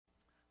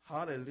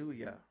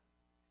Hallelujah.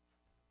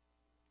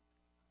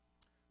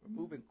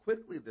 We're moving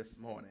quickly this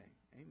morning.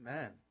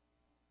 Amen.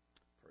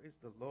 Praise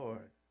the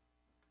Lord.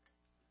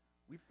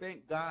 We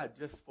thank God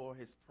just for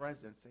his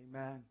presence.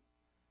 Amen.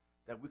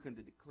 That we can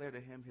declare to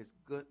him his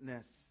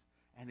goodness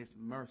and his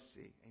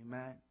mercy.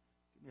 Amen.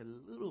 Give me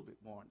a little bit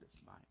more on this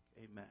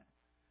mic. Amen.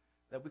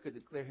 That we could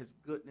declare his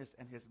goodness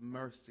and his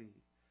mercy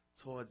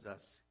towards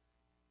us.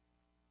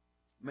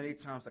 Many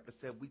times, like I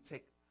said, we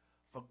take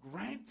for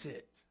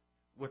granted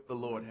what the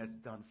Lord has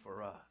done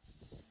for us.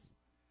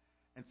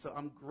 And so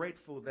I'm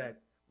grateful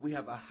that we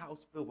have a house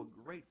filled with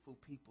grateful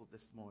people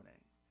this morning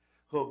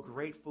who are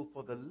grateful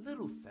for the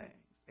little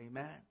things.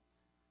 Amen.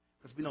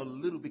 Because we know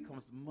little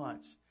becomes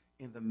much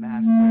in the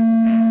Master's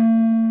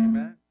hands.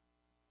 Amen.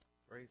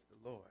 Praise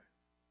the Lord.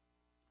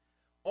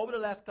 Over the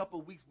last couple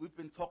of weeks, we've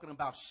been talking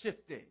about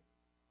shifting.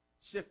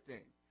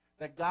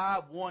 That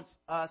God wants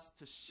us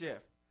to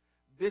shift.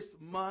 This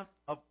month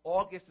of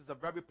August is a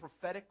very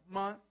prophetic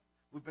month.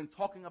 We've been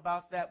talking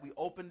about that. We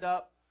opened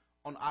up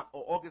on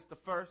August the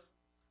 1st.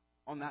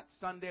 On that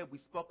Sunday, we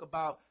spoke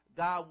about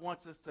God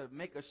wants us to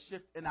make a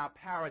shift in our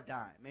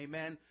paradigm.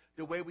 Amen.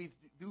 The way we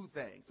do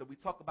things. So we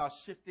talk about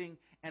shifting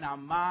in our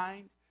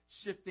mind,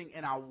 shifting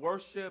in our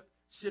worship,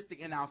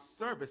 shifting in our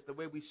service, the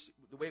way we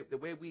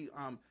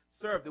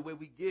serve, the way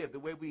we give, the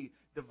way we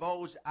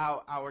divulge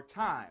our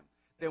time.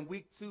 Then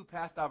week 2,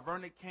 Pastor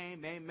Verna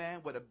came,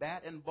 amen, with a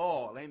bat and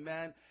ball,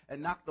 amen,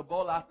 and knocked the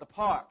ball out the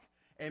park,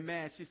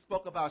 amen. She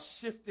spoke about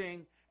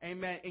shifting,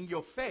 amen, in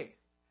your faith,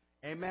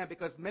 amen,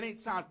 because many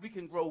times we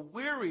can grow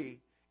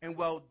weary in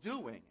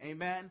well-doing,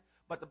 amen.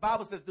 But the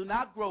Bible says, do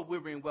not grow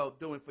weary in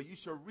well-doing, for you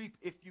shall reap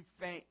if you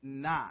faint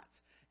not.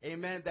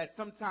 Amen. That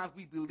sometimes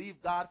we believe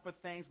God for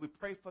things, we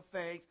pray for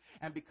things,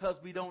 and because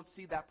we don't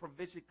see that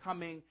provision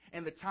coming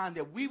in the time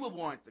that we would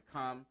want it to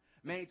come,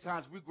 many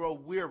times we grow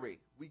weary.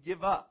 We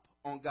give up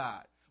on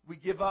God. We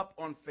give up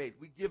on faith.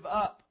 We give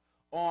up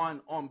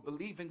on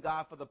believing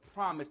God for the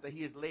promise that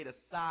he has laid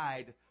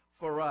aside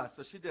for us.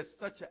 So she did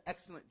such an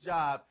excellent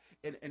job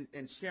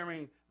in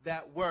sharing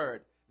that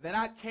word. Then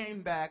I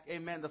came back,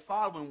 amen, the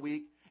following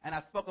week, and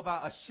I spoke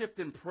about a shift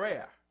in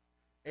prayer.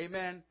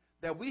 Amen.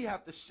 That we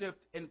have to shift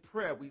in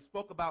prayer. We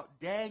spoke about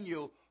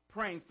Daniel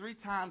praying 3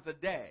 times a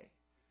day.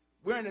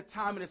 We're in a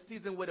time in a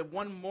season where the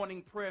one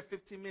morning prayer,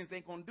 15 minutes,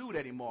 ain't going to do it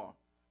anymore.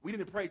 We need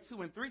to pray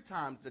 2 and 3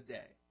 times a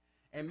day.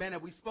 Amen.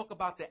 And we spoke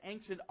about the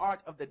ancient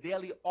art of the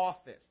daily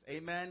office.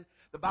 Amen.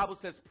 The Bible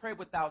says pray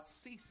without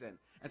ceasing.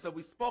 And so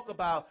we spoke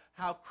about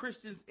how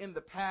Christians in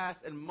the past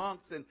and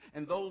monks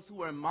and those who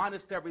were in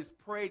monasteries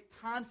prayed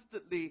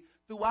constantly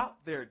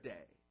throughout their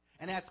day.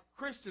 And as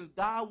Christians,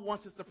 God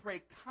wants us to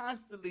pray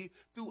constantly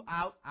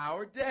throughout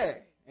our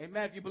day.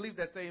 Amen. If you believe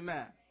that, say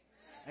amen.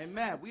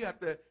 Amen. We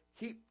have to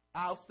keep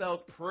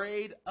ourselves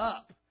prayed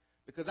up.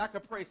 Because I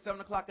could pray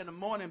 7 o'clock in the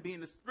morning, be in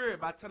the spirit.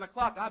 By 10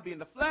 o'clock, I'll be in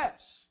the flesh.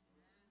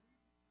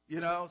 You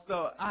know,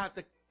 so I have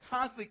to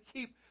constantly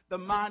keep the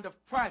mind of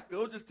Christ.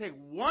 It'll just take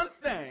one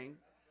thing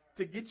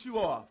to get you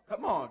off.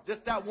 Come on,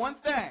 just that one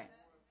thing.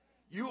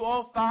 You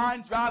all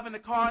fine driving the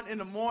car in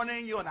the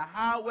morning. You're on the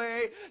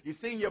highway. You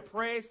sing your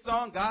praise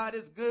song. God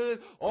is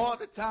good all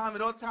the time.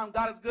 And all the time,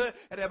 God is good.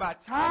 And then by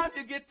the time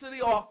you get to the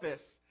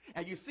office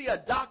and you see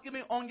a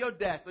document on your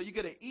desk or you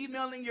get an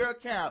email in your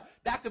account,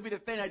 that could be the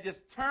thing that just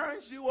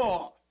turns you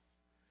off.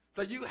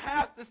 So you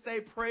have to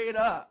stay prayed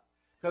up.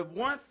 Because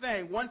one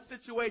thing, one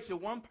situation,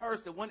 one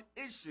person, one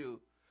issue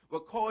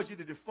will cause you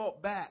to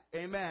default back,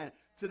 amen,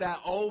 to that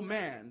old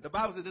man. The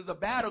Bible says there's a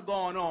battle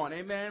going on,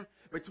 amen,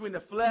 between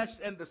the flesh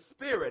and the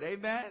spirit,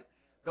 amen.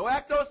 Don't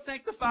act all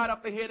sanctified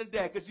up in here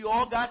today because you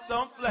all got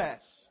some flesh.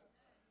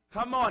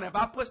 Come on, if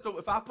I push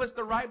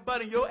the right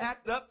button, you'll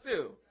act up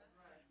too.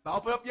 If I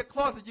open up your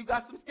closet, you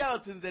got some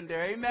skeletons in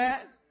there, amen.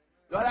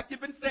 Like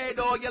you've been saved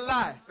all your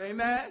life,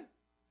 amen.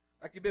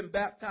 Like you've been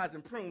baptized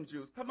in prune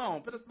juice. Come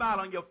on, put a smile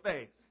on your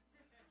face.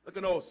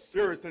 Looking all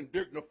serious and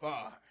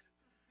dignified.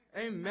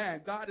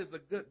 Amen. God is a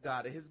good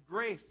God, and his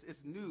grace is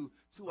new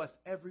to us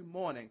every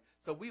morning.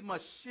 So we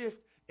must shift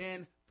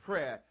in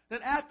prayer. Then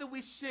after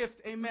we shift,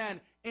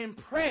 amen, in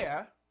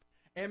prayer,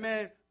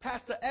 amen,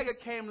 Pastor Edgar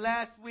came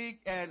last week,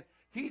 and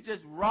he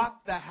just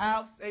rocked the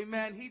house,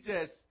 amen. He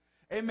just,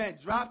 amen,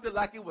 dropped it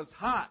like it was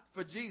hot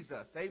for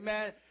Jesus,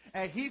 amen.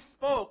 And he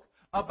spoke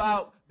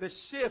about the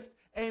shift,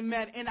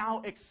 amen, in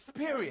our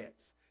experience.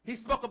 He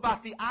spoke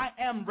about the I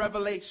am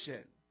revelation.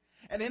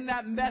 And in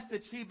that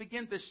message, he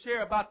began to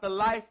share about the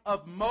life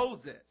of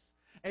Moses.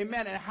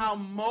 Amen. And how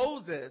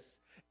Moses,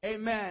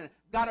 amen,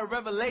 got a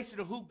revelation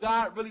of who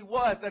God really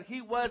was. That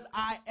he was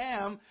I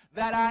am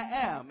that I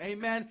am.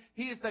 Amen.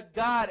 He is the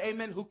God,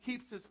 amen, who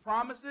keeps his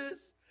promises.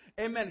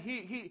 Amen.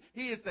 He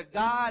is the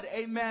God,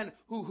 amen,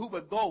 who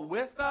would go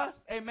with us.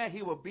 Amen.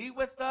 He will be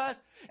with us.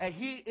 And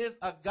he is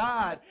a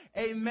God,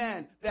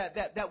 amen,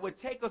 that would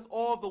take us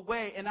all the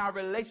way in our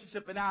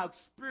relationship and our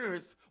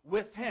experience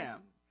with him.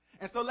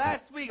 And so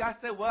last week I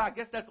said, well, I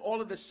guess that's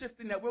all of the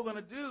shifting that we're going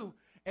to do,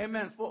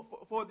 amen,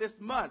 for this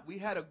month. We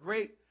had a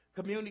great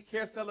community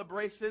care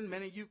celebration.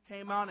 Many of you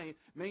came out and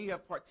many of you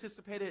have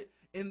participated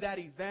in that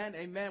event.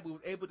 Amen. We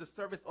were able to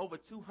service over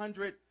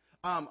 200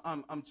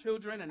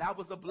 children, and that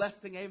was a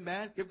blessing.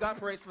 Amen. Give God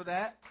praise for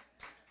that.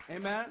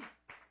 Amen.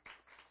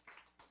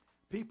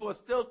 People are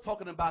still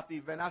talking about the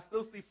event. I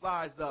still see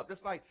flyers up.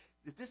 Just like,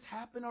 did this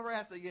happen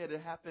already? I said, yeah,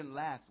 it happened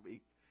last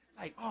week.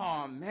 Like,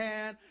 oh,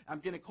 man, I'm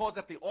getting calls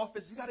at the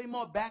office. You got any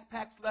more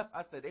backpacks left?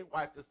 I said, they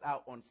wiped us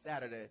out on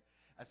Saturday.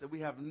 I said, we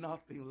have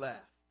nothing left.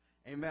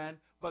 Amen.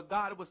 But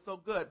God was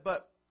so good.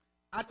 But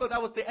I thought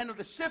that was the end of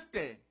the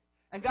shifting.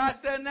 And God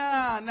said,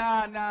 nah.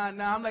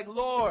 I'm like,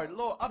 Lord,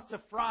 up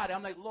to Friday.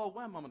 I'm like, Lord,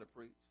 when am I going to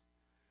preach?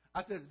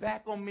 I said, it's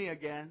back on me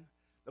again.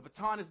 The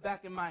baton is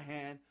back in my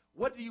hand.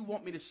 What do you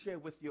want me to share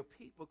with your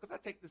people? Because I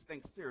take this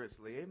thing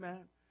seriously. Amen.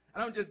 I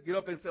don't just get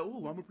up and say, ooh,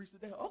 I'm going to preach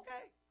today. Okay.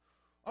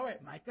 All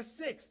right, Micah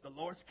 6, the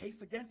Lord's case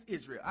against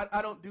Israel.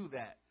 I don't do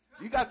that.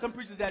 You got some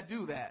preachers that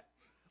do that.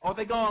 Or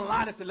they go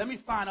online and say, let me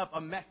find up a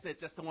message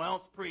that someone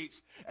else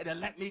preached, and then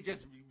let me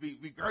just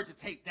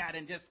regurgitate that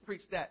and just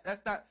preach that.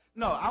 That's not,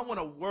 no, I want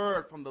a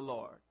word from the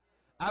Lord.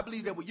 I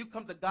believe that when you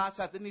come to God's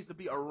house, there needs to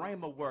be a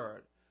rhema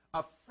word,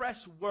 a fresh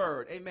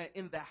word, amen,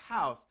 in the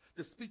house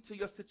to speak to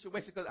your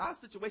situation, because our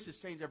situations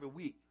change every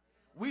week.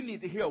 We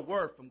need to hear a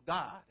word from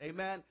God,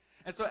 amen.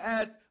 And so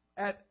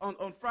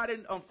on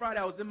Friday,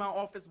 I was in my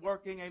office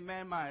working,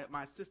 amen. My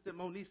assistant,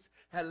 Monique,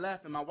 had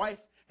left, and my wife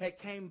had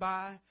came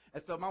by.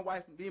 And so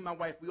me and my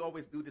wife, we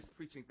always do this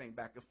preaching thing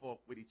back and forth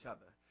with each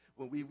other.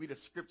 When we read a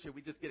scripture,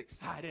 we just get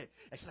excited.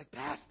 And she's like,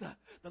 Pastor,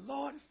 the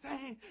Lord is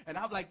saying. And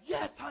I'm like,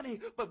 yes, honey,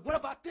 but what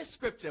about this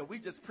scripture? We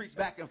just preach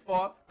back and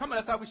forth. Come on,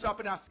 that's how we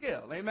sharpen our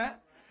skill, amen.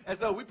 And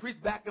so we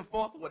preach back and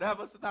forth or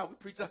whatever. Sometimes we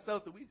preach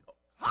ourselves and we,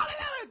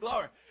 hallelujah,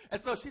 glory.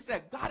 And so she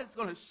said, God is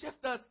going to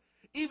shift us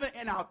even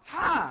in our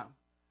time.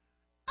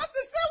 I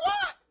said,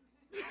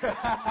 say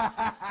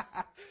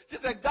what? She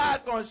said,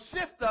 God's going to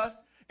shift us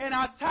in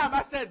our time.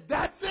 I said,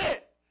 that's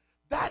it.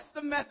 That's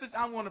the message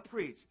I want to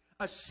preach.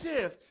 A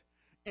shift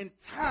in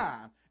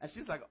time. And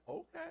she's like,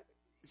 okay.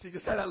 She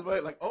just said that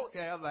word like,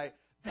 okay. I was like,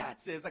 that's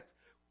it. It's like,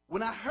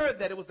 when I heard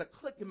that, it was a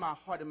click in my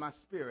heart and my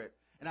spirit.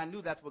 And I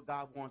knew that's what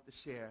God wanted to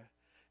share.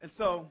 And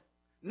so,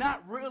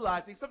 not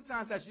realizing,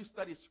 sometimes as you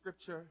study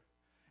Scripture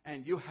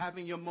and you're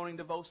having your morning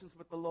devotions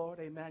with the Lord,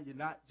 amen, you're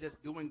not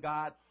just doing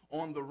God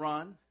on the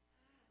run.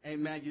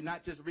 Amen. You're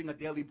not just reading a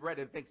daily bread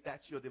and think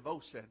that's your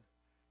devotion.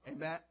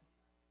 Amen.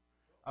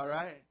 All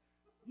right.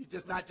 You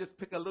just not just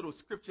pick a little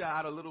scripture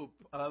out, a little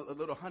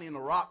honey in the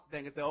rock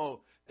thing and say,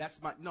 oh, that's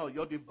my, no,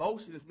 your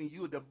devotion is mean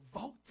you're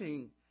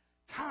devoting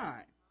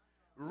time,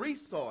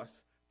 resource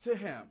to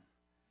Him.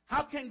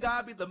 How can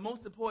God be the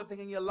most important thing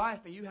in your life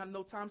and you have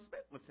no time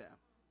spent with Him?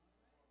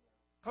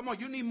 Come on,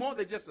 you need more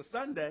than just a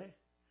Sunday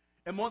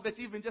and more than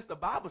even just a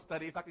Bible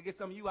study if I could get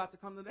some of you out to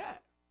come to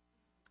that.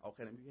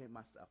 Okay, let me behave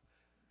myself.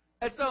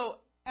 And so,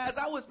 as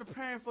I was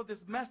preparing for this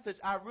message,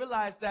 I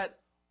realized that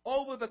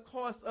over the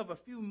course of a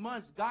few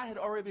months, God had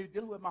already been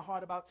dealing with my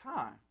heart about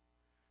time.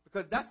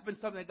 Because that's been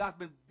something that God's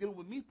been dealing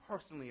with me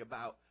personally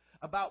about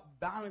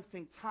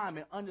balancing time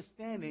and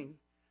understanding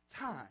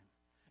time.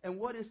 And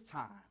what is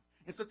time?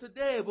 And so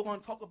today, we're going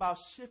to talk about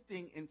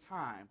shifting in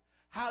time.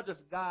 How does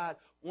God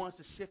want us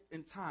to shift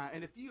in time?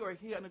 And if you are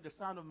here under the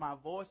sound of my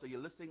voice or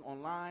you're listening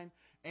online,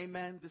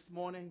 amen, this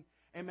morning,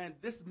 amen,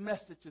 this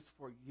message is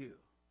for you.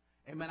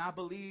 Amen. I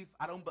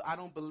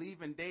don't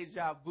believe in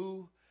deja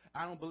vu.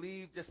 I don't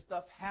believe just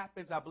stuff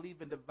happens. I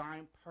believe in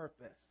divine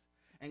purpose.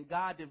 And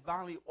God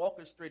divinely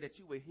orchestrated that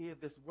you will hear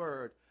this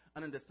word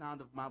under the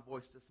sound of my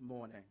voice this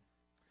morning.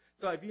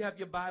 So if you have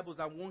your Bibles,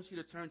 I want you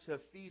to turn to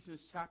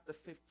Ephesians chapter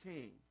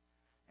 15.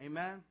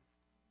 Amen.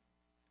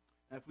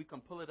 And if we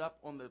can pull it up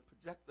on the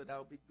projector, that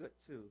would be good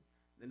too.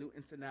 The New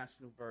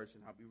International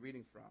Version I'll be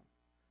reading from.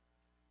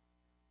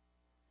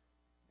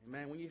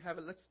 Amen. When you have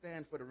it, let's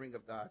stand for the ring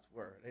of God's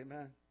word.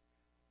 Amen.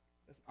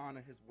 Let's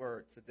honor His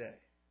word today.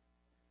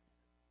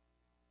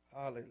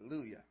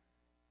 Hallelujah.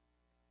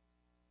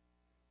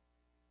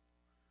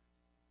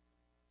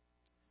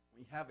 When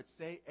you have it,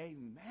 say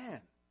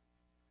amen.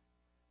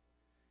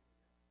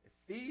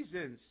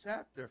 Ephesians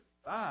chapter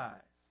 5.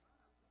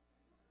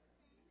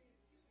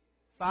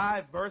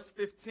 5 verse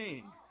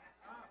 15.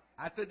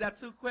 I said that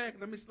too quick.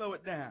 Let me slow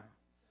it down.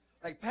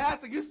 Like,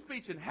 Pastor, you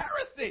speaking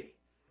heresy.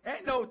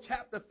 Ain't no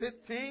chapter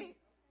 15.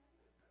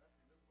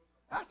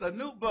 That's a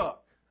new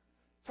book.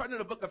 Turn to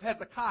the book of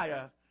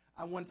Hezekiah.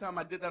 One time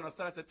I did that on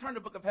Sunday. I said, turn to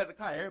the book of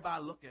Hezekiah.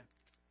 Everybody looking.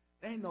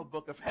 There ain't no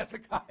book of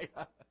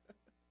Hezekiah.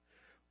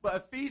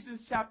 But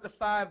Ephesians chapter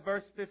 5,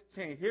 verse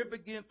 15. Here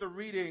begins the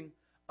reading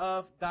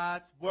of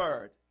God's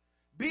word.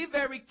 Be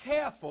very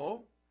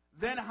careful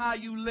then how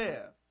you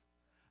live.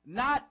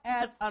 Not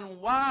as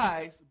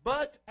unwise,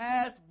 but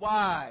as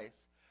wise.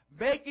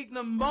 Making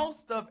the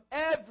most of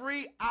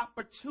every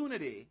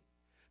opportunity.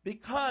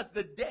 Because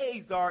the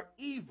days are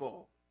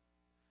evil.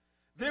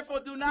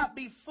 Therefore do not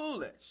be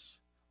foolish,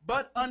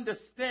 but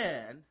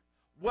understand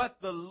what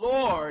the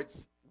Lord's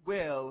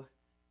will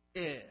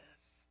is.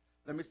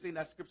 Let me sing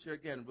that scripture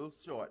again, real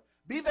short.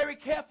 Be very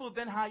careful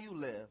then how you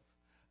live,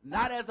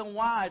 not as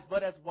unwise,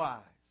 but as wise,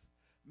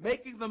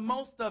 making the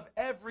most of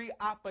every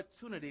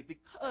opportunity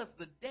because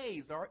the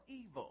days are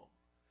evil.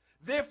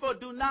 Therefore,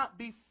 do not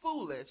be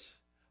foolish,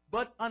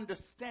 but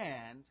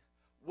understand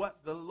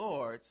what the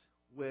Lord's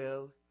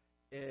will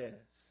is.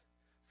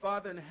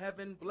 Father in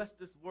heaven, bless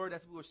this word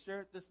as we will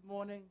share it this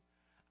morning.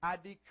 I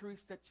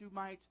decrease that you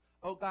might,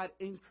 oh God,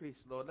 increase,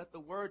 Lord. Let the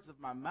words of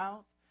my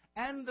mouth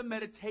and the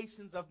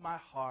meditations of my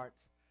heart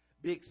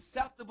be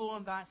acceptable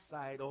in thy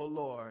sight, O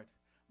Lord,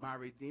 my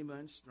Redeemer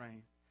and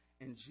strength.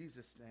 In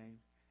Jesus' name,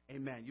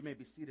 amen. You may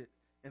be seated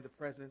in the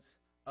presence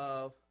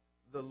of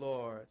the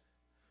Lord.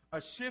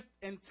 A shift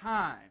in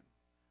time.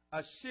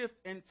 A shift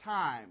in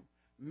time.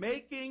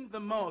 Making the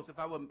most, if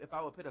I would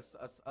put a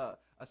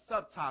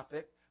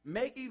subtopic,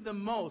 making the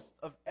most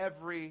of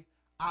every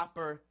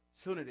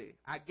opportunity.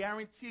 I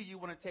guarantee you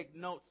want to take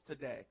notes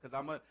today because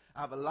I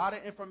have a lot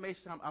of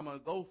information I'm going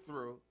to go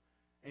through.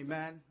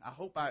 Amen. I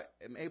hope I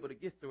am able to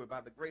get through it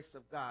by the grace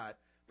of God.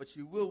 But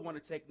you will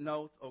want to take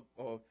notes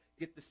or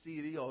get the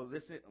CD or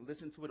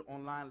listen to it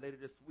online later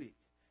this week.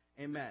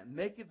 Amen.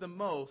 Making the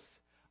most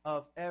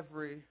of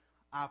every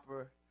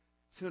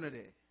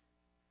opportunity.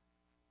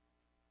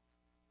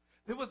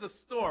 There was a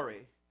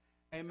story,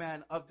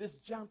 amen, of this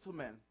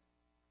gentleman,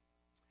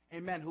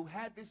 amen, who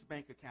had this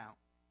bank account.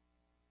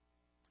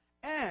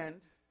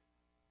 And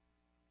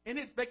in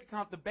his bank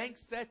account, the bank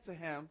said to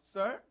him,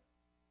 "Sir,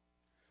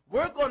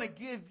 we're going to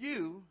give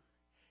you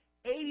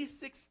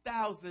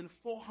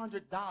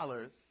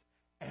 $86,400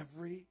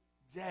 every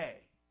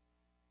day."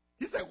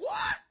 He said,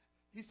 "What?"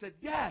 He said,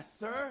 "Yes,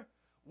 sir.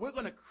 We're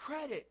going to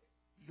credit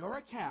your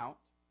account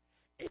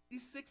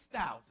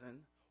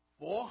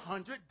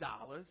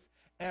 $86,400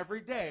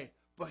 every day.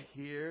 But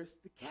here's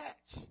the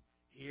catch.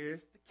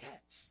 Here's the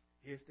catch.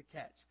 Here's the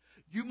catch.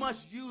 You must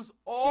use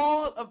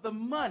all of the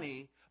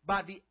money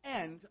by the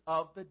end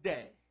of the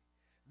day.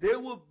 There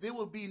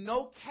will be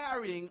no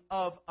carrying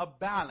of a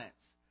balance.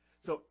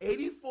 So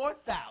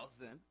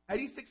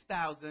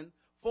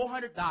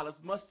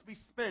 $86,400 must be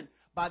spent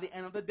by the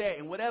end of the day.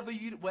 And whatever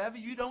you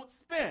don't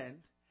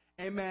spend,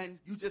 amen,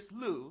 you just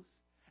lose.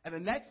 And the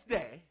next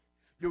day,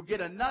 you'll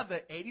get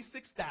another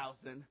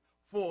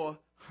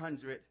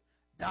 $86,400.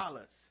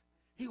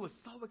 He was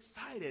so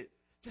excited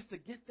just to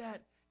get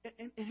that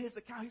in his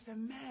account. He said,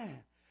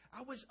 "Man,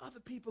 I wish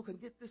other people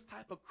could get this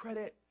type of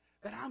credit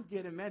that I'm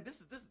getting, man. This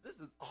is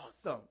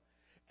awesome.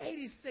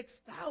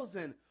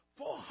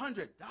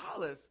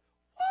 $86,400.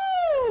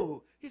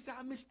 Woo!" He said,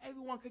 "I wish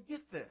everyone could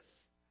get this."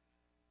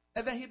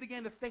 And then he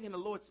began to think, and the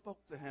Lord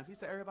spoke to him. He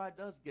said, "Everybody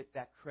does get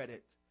that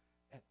credit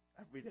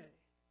every day.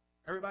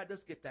 Everybody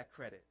does get that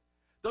credit.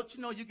 Don't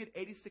you know you get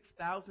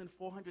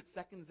 86,400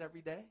 seconds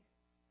every day?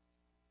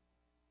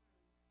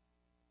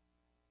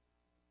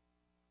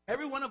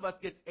 Every one of us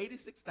gets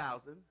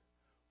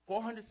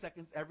 86,400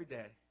 seconds every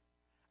day.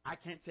 I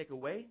can't take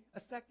away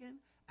a second.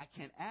 I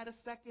can't add a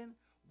second.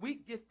 We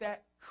get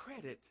that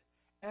credit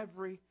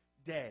every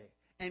day.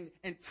 And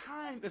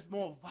time is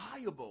more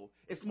valuable.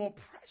 It's more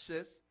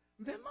precious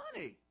than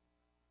money.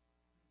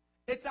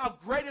 It's our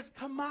greatest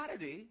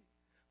commodity,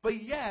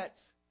 but yet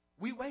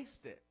we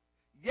waste it.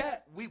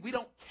 Yet we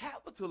don't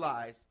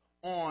capitalize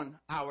on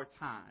our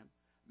time.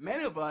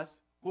 Many of us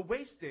were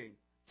wasting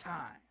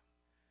time.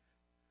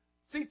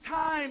 See,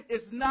 time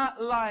is not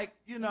like,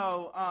 you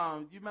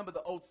remember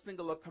the old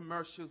singular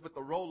commercials with the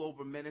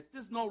rollover minutes.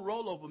 There's no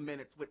rollover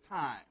minutes with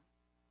time.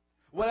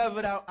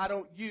 Whatever I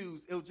don't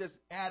use, it'll just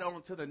add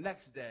on to the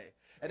next day.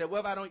 And then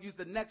whatever I don't use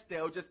the next day,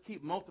 it'll just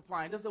keep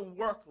multiplying. It doesn't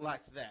work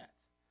like that.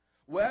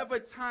 Whatever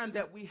time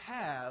that we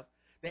have,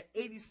 that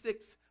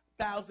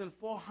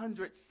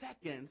 86,400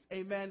 seconds,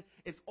 amen,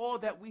 is all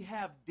that we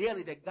have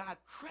daily that God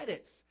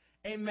credits,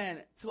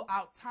 amen, to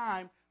our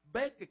time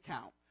bank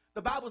account.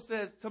 The Bible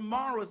says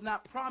tomorrow is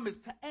not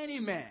promised to any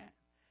man.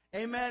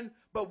 Amen.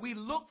 But we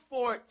look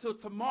forward to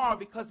tomorrow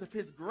because of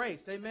his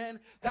grace. Amen.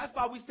 That's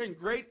why we sing,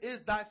 "Great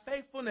is thy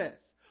faithfulness."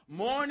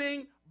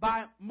 Morning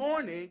by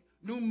morning,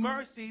 new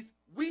mercies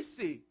we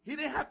see. He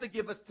didn't have to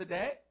give us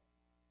today.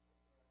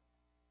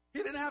 He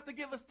didn't have to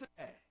give us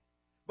today.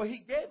 But he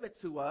gave it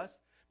to us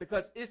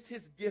because it's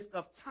his gift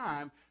of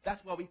time.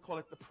 That's why we call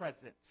it the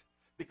present.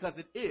 Because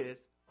it is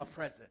a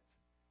present.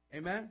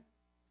 Amen.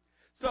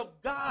 So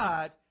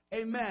God,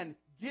 amen,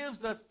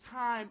 gives us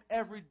time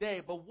every day,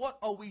 but what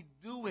are we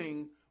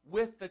doing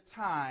with the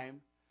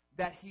time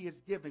that he is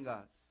giving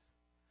us?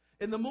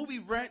 In the movie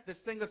Rent, they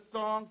sing a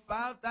song,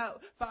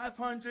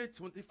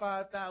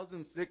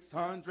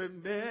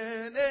 525,600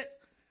 minutes.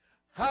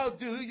 How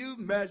do you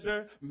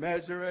measure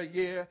a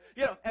year?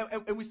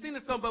 And we sing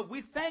the song, but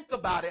we think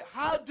about it.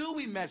 How do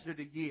we measure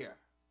the year?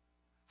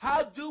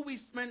 How do we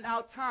spend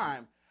our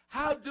time?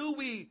 How do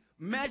we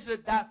measure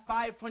that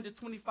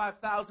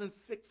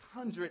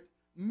 525,600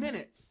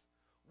 minutes?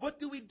 What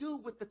do we do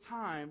with the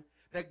time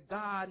that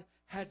God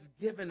has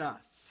given us?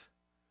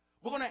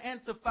 We're going to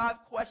answer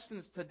 5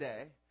 questions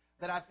today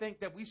that I think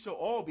that we should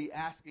all be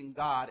asking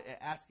God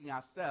and asking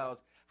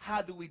ourselves,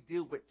 how do we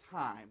deal with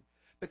time?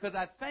 Because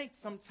I think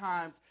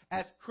sometimes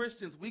as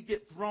Christians we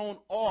get thrown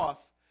off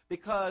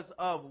because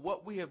of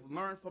what we have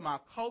learned from our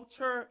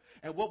culture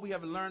and what we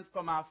have learned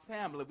from our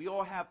family. We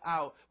all have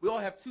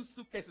two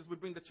suitcases we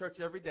bring to church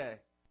every day.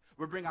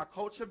 We bring our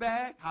culture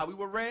bag, how we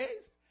were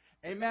raised.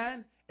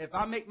 Amen. If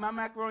I make my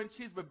macaroni and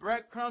cheese with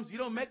breadcrumbs, you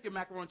don't make your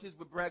macaroni and cheese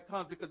with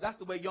breadcrumbs because that's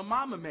the way your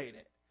mama made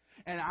it.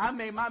 And I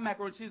made my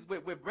macaroni and cheese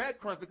with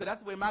breadcrumbs because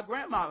that's the way my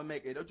grandmama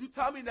made it. Don't you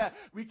tell me that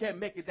we can't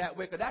make it that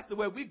way because that's the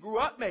way we grew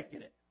up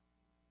making it.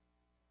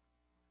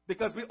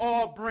 Because we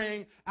all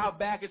bring our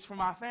baggage from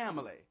our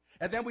family.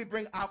 And then we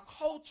bring our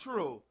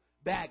cultural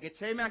baggage.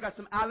 Amen. I got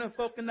some island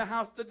folk in the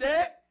house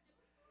today.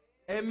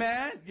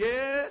 Amen.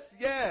 Yes,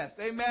 yes.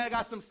 Amen. I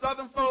got some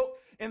southern folk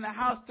in the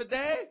house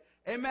today.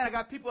 Amen. I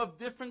got people of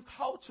different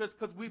cultures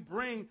because we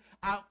bring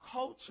our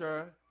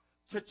culture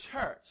to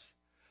church.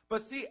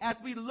 But see, as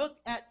we look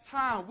at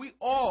time,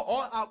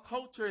 all our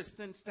culture is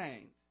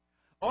sin-stained.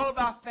 All of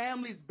our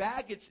family's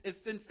baggage is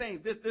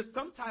sin-stained. There's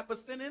some type of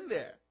sin in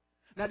there.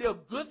 Now, there are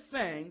good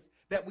things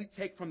that we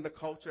take from the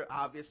culture,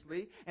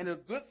 obviously, and there are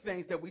good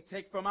things that we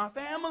take from our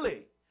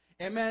family.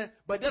 Amen.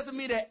 But it doesn't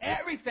mean that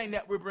everything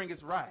that we bring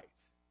is right.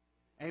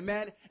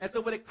 Amen. And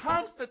so when it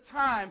comes to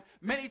time,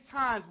 many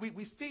times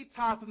we see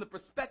time from the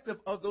perspective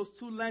of those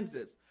two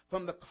lenses,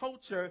 from the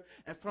culture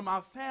and from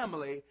our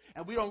family,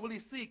 and we don't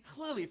really see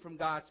clearly from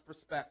God's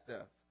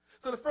perspective.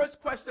 So the first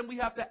question we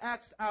have to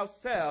ask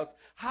ourselves,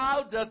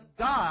 how does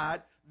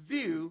God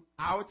view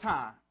our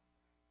time?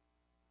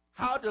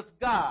 How does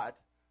God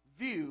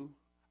view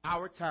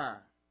our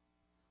time?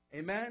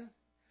 Amen?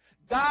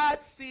 God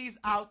sees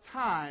our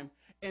time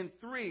in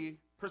three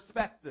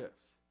perspectives.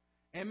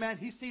 Amen?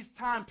 He sees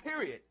time,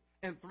 period,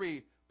 in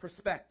three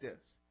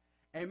perspectives.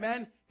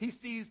 Amen? He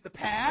sees the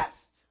past.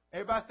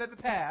 Everybody said the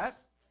past.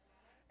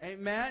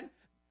 Amen?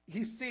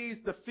 He sees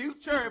the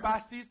future.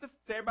 Everybody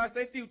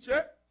say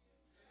future.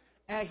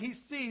 And he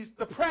sees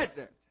the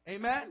present.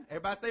 Amen?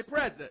 Everybody say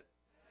present.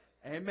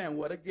 Amen.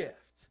 What a gift.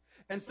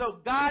 And so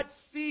God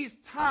sees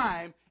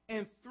time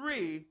in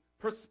three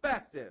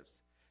perspectives.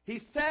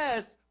 He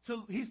says to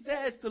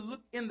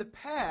look in the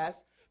past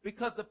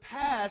because the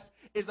past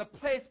is a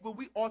place where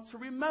we ought to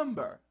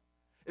remember.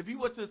 If you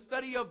were to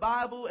study your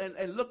Bible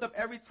and look up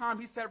every time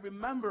he said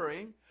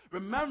remembering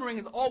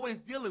is always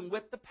dealing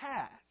with the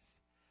past.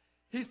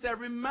 He said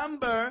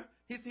remember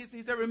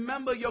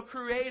your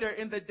Creator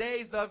in the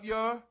days of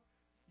your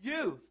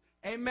youth.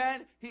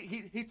 Amen.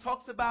 He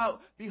talks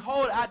about,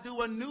 behold, I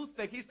do a new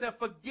thing. He said,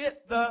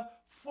 forget the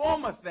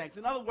former things.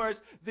 In other words,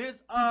 there's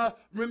a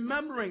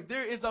remembering.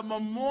 There is a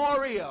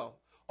memorial.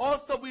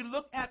 Also, we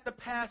look at the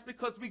past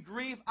because we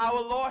grieve our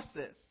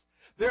losses.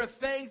 There are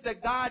things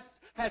that God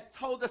has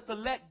told us to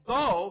let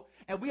go,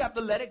 and we have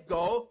to let it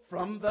go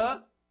from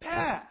the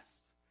past.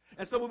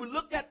 And so when we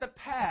look at the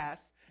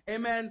past,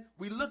 amen,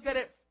 we look at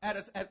it as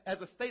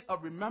a state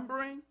of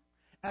remembering,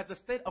 as a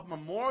state of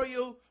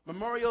memorial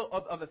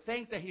of the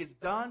things that he has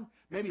done,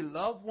 maybe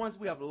loved ones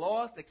we have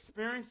lost,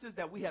 experiences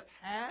that we have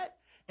had.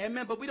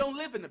 Amen. But we don't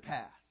live in the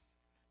past.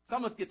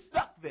 Some of us get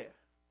stuck there.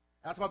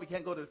 That's why we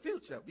can't go to the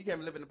future. We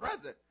can't live in the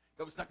present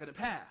because we're stuck in the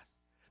past.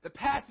 The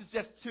past is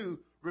just to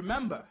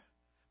remember,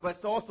 but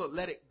it's to also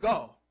let it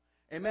go.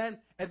 Amen.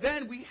 And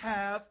then we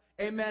have,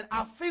 amen,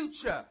 our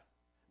future.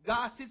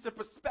 God sees the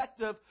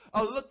perspective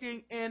of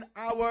looking in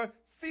our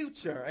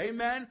future.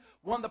 Amen.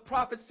 One of the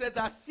prophets says,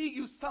 I see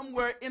you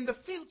somewhere in the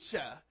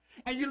future,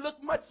 and you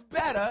look much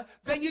better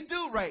than you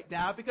do right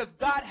now because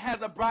God has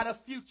a brighter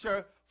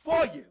future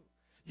for you.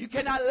 You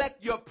cannot let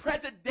your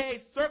present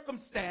day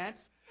circumstance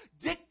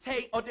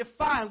dictate or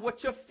define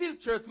what your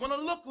future is going to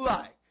look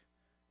like.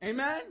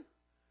 Amen.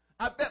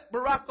 I bet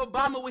Barack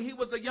Obama, when he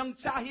was a young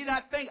child, he did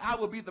not think I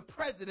would be the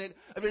president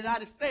of the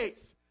United States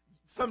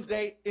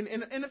someday in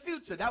the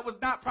future. That was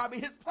not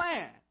probably his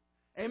plan.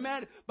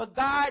 Amen. But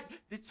God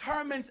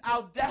determines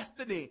our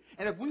destiny.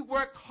 And if we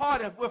work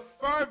hard, if we're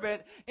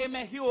fervent,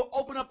 amen, he will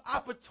open up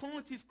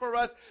opportunities for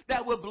us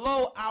that will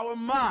blow our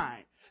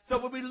mind.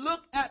 So when we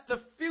look at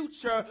the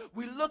future,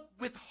 we look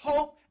with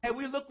hope and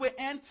we look with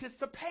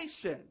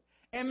anticipation.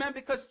 Amen.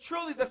 Because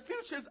truly the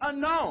future is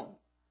unknown.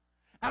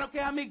 I don't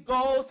care how many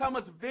goals, how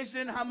much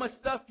vision, how much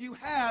stuff you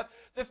have.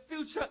 The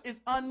future is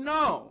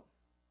unknown.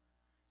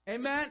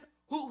 Amen.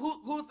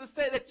 Who's to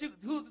say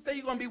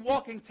you're going to be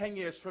walking 10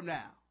 years from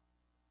now?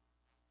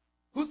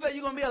 Who said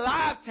you're going to be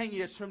alive 10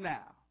 years from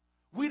now?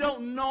 We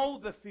don't know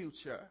the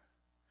future,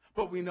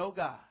 but we know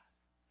God.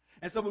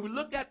 And so when we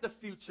look at the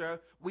future,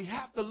 we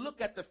have to look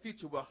at the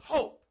future with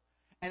hope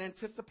and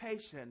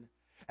anticipation.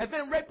 And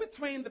then right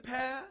between the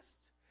past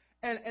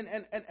and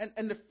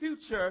the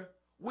future,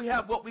 we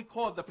have what we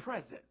call the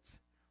present.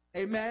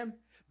 Amen?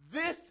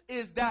 This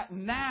is that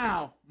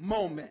now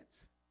moment.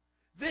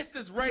 This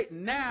is right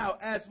now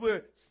as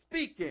we're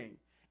speaking.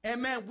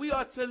 Amen? We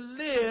are to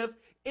live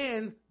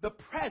in the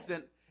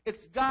present.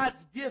 It's God's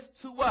gift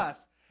to us.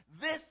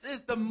 This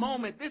is the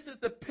moment, this is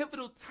the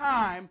pivotal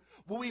time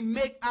where we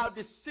make our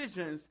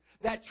decisions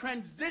that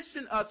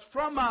transition us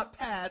from our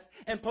past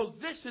and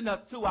position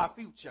us to our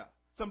future.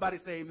 Somebody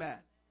say amen.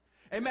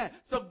 Amen.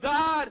 So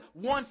God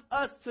wants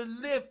us to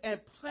live and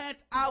plant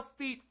our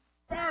feet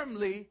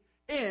firmly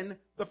in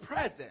the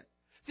present.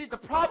 See, the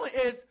problem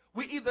is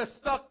we either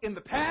stuck in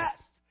the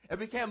past and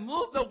we can't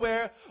move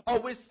nowhere,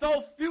 or we're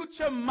so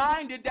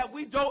future-minded that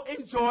we don't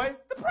enjoy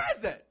the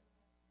present.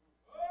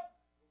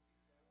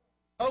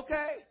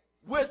 Okay?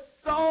 We're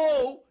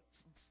so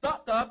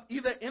stuck up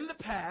either in the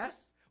past,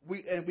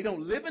 and we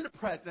don't live in the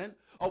present,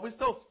 or we're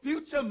so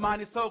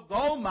future-minded, so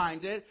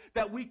goal-minded,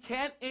 that we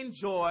can't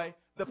enjoy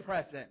the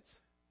present.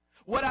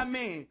 What I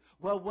mean,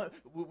 well,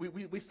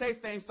 we say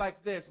things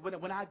like this: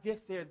 when I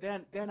get there,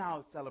 then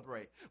I'll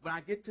celebrate. When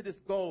I get to this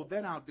goal,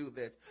 then I'll do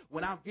this.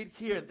 When I get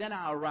here, then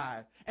I'll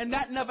arrive. And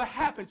that never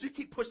happens. You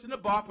keep pushing the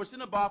bar,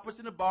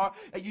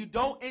 and you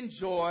don't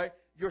enjoy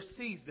your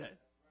season.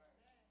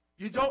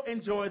 You don't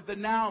enjoy the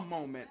now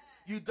moment.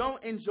 You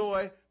don't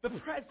enjoy the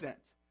present.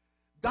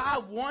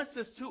 God wants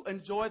us to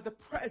enjoy the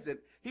present.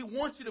 He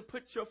wants you to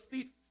put your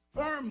feet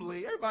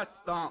firmly. Everybody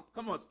stomp.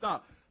 Come on,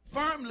 stomp.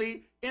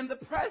 Firmly in the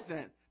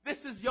present. This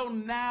is your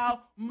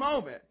now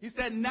moment. He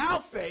said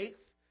now faith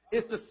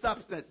is the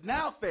substance.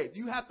 Now faith.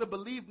 You have to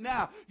believe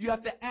now. You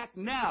have to act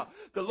now.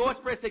 The Lord's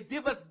Prayer said,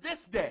 give us this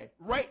day,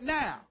 right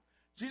now.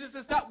 Jesus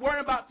said, stop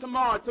worrying about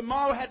tomorrow.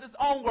 Tomorrow has its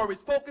own worries.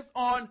 Focus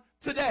on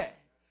today.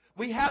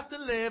 We have to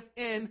live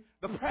in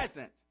the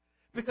present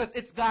because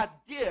it's God's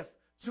gift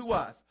to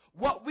us.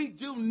 What we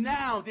do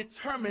now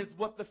determines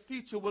what the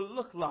future will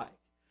look like.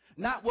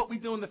 Not what we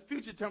do in the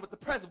future determines what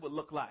the present will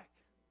look like.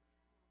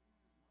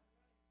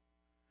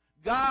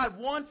 God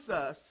wants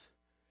us,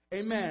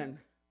 amen,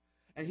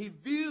 and He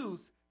views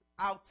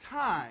our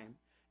time,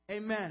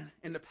 amen,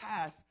 in the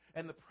past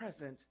and the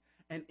present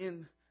and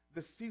in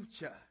the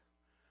future.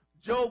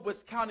 Job was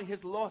counting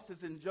his losses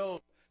in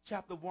Job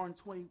chapter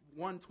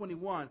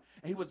 121,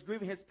 and he was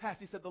grieving his past.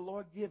 He said, the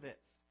Lord give it,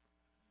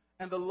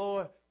 and the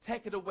Lord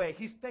take it away.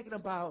 He's thinking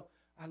about,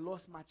 I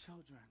lost my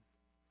children.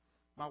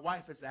 My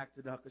wife has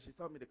acted up because she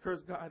told me to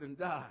curse God and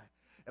die.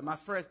 And my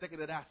friend's thinking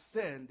that I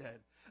sinned. And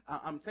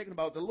I'm thinking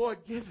about the Lord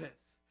giveth.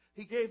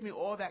 He gave me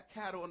all that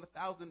cattle on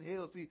 1,000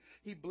 hills.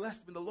 He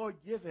blessed me. The Lord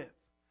giveth.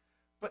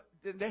 But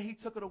then He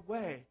took it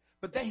away.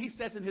 But then He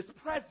says in His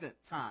present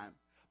time,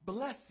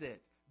 blessed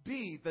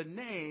be the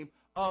name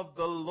of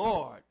the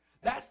Lord.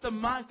 That's the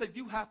mindset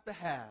you have to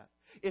have.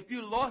 If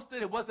you lost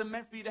it, it wasn't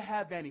meant for you to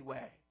have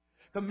anyway.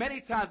 Because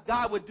many times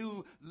God would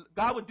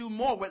do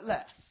more with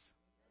less.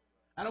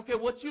 I don't care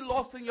what you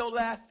lost in your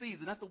last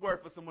season. That's a word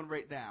for someone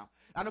right now.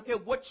 I don't care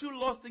what you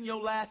lost in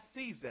your last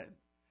season.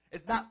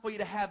 It's not for you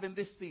to have in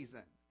this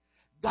season.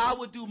 God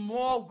will do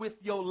more with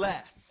your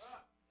less.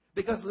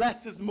 Because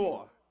less is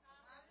more.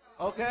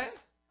 Okay?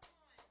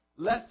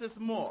 Less is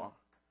more.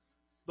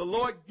 The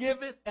Lord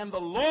giveth and the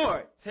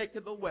Lord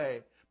taketh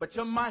away. But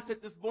your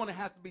mindset this morning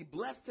has to be,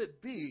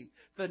 blessed be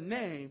the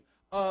name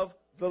of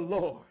the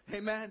Lord.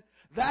 Amen?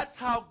 That's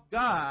how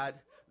God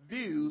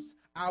views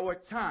our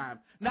time.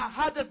 Now,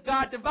 how does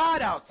God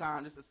divide our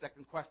time? This is the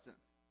second question.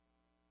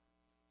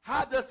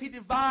 How does He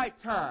divide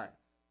time?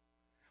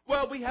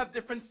 Well, we have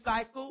different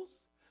cycles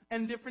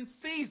and different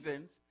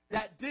seasons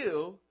that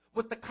deal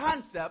with the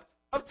concept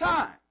of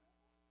time.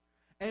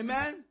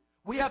 Amen?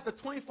 We have the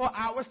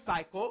 24-hour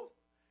cycle,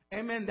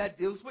 amen, that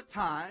deals with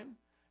time.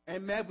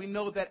 Amen? We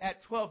know that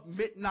at 12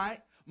 midnight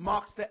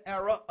marks the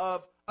era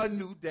of a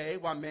new day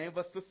while many of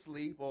us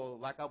asleep, or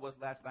like I was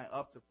last night,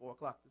 up to 4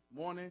 o'clock this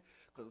morning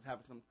because I was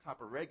having some type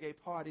of reggae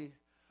party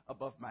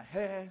above my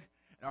head.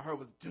 And I heard it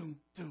was doom,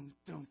 doom,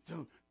 doom,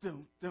 doom,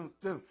 doom, doom,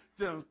 doom,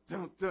 doom,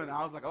 doom, doom. And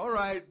I was like, all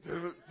right,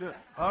 doom, doom.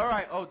 All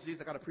right. Oh,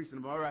 jeez, I got to preach in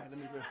them. All right, let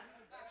me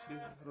do.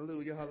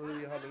 Hallelujah,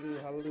 hallelujah,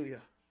 hallelujah,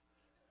 hallelujah.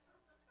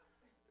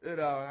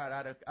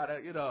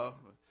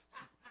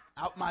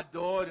 Out my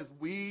door, there's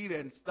weed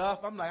and stuff.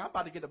 I'm like, I'm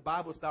about to get the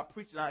Bible, stop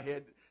preaching out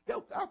here.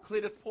 I'll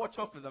clear this porch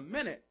off in a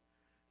minute.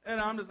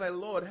 And I'm just like,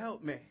 Lord,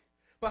 help me.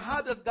 But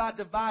how does God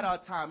divide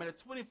our time? In a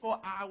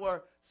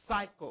 24-hour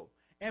cycle.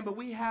 But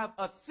we have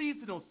a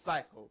seasonal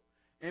cycle.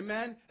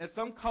 Amen? And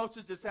some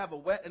cultures just have a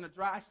wet and a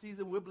dry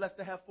season. We're blessed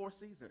to have 4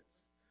 seasons.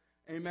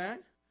 Amen?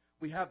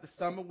 We have the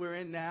summer we're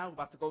in now. We're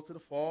about to go to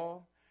the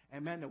fall.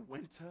 Amen? The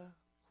winter.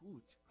 Ooh,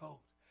 it's cold.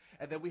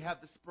 And then we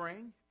have the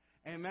spring.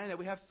 Amen? And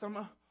we have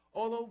summer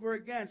all over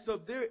again. So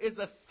there is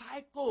a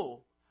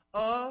cycle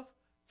of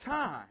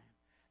time.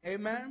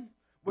 Amen?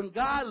 When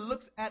God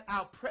looks at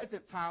our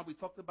present time, we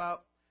talked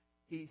about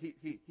He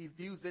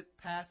views it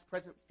past,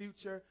 present,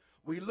 future.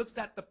 When He looks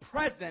at the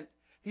present,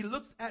 He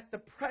looks at the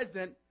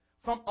present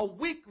from a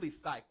weekly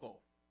cycle.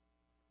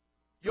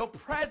 Your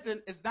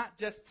present is not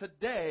just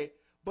today,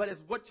 but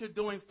it's what you're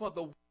doing for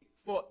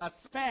a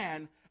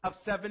span of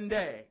 7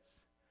 days.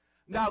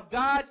 Now,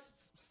 God's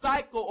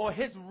cycle or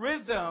His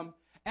rhythm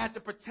as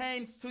it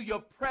pertains to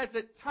your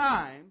present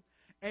time,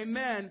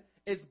 amen,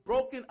 is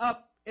broken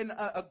up in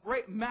a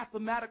great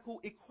mathematical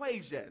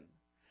equation.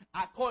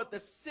 I call it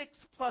the 6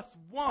 plus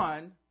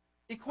 1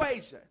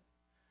 equation.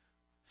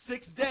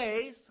 6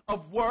 days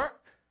of work,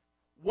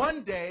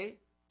 1 day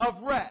of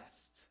rest.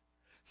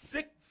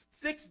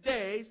 Six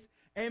days,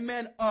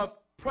 amen, of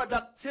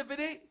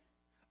productivity,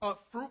 of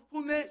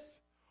fruitfulness,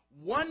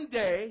 1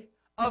 day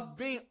of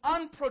being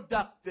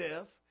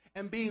unproductive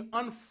and being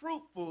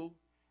unfruitful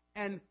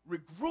and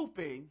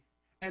regrouping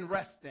and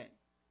resting.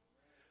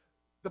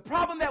 The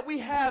problem that we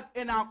have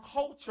in our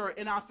culture,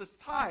 in our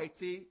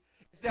society,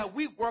 is that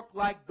we work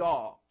like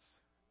dogs.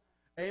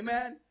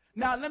 Amen?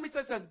 Now, let me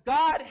tell you something.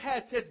 God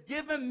has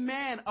given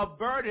man a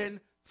burden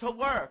to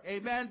work.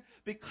 Amen?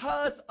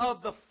 Because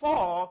of the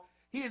fall,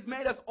 he has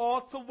made us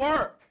all to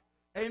work.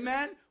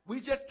 Amen? We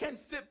just can't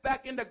sit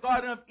back in the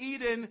Garden of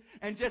Eden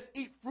and just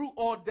eat fruit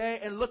all day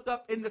and look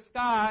up in the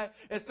sky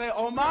and say,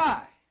 oh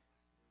my.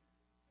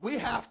 We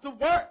have to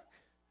work.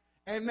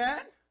 Amen?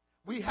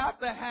 We have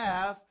to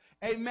have,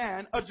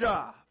 amen, a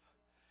job.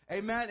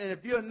 Amen? And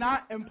if you're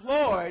not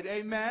employed,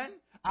 amen,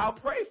 I'll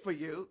pray for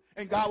you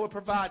and God will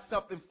provide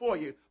something for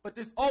you. But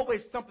there's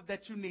always something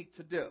that you need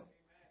to do.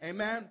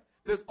 Amen?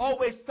 There's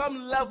always some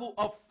level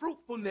of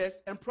fruitfulness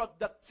and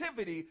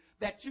productivity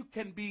that you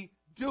can be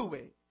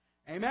doing.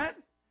 Amen?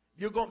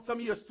 Some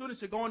of your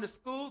students are going to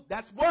school.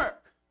 That's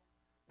work.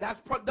 That's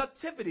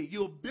productivity.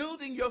 You're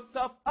building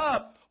yourself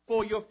up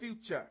for your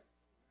future.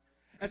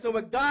 And so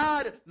when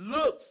God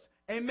looks,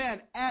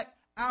 amen, at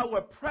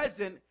our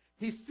present,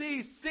 he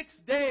sees 6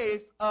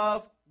 days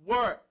of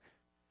work.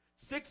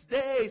 6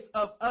 days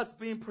of us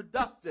being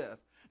productive.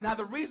 Now,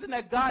 the reason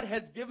that God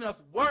has given us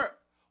work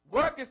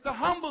is to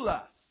humble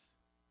us.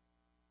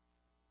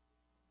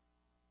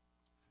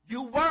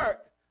 You work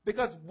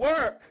because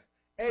work,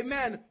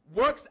 amen,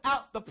 works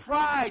out the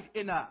pride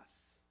in us.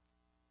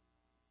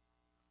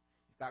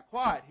 Got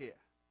quiet here.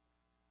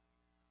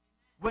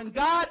 When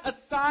God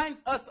assigns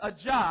us a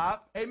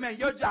job, amen,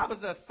 your job is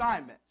an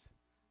assignment.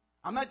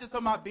 I'm not just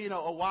talking about being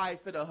a wife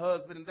and a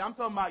husband. I'm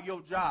talking about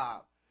your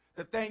job.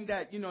 The thing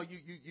that, you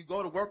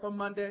go to work on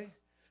Monday.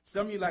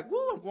 Some of you are like,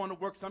 woo, I'm going to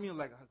work. Some of you are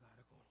like, I got to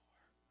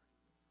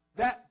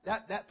go to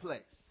work. That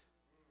place.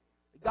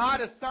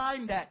 God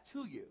assigned that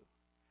to you.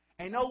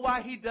 And know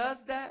why he does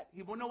that?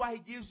 You want to know why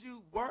he gives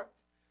you work?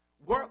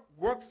 Work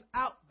works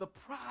out the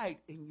pride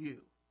in you.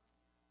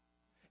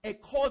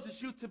 It causes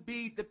you to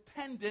be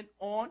dependent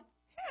on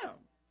him.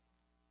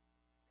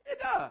 It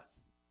does.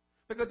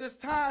 Because there's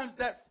times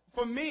that,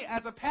 for me,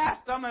 as a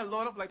pastor, I'm like,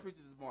 Lord, I'm like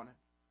preaching this morning.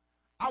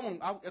 I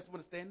just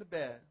want to stay in the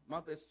bed.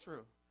 Mother, it's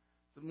true.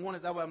 Some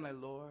mornings I'm like,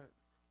 Lord,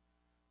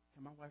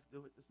 can my wife do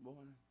it this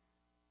morning?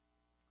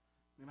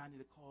 Maybe I need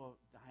to call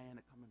Diane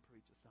to come and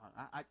preach or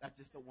something. I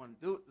just don't want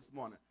to do it this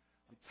morning.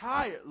 I'm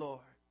tired, Lord.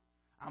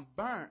 I'm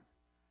burnt.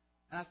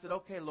 And I said,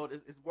 okay, Lord,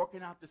 it's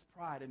working out this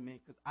pride in me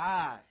because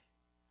I,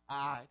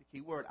 the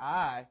key word,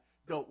 I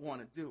don't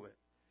want to do it.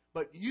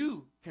 But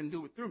you can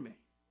do it through me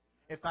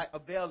if I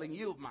avail and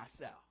yield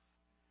myself.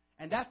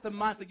 And that's the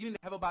mindset you need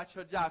to have about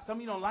your job. Some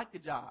of you don't like the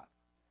job.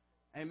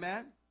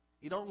 Amen?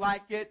 You don't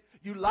like it.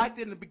 You liked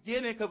it in the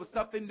beginning because it was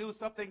something new,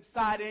 something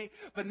exciting.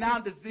 But now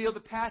the zeal,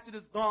 the passion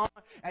is gone,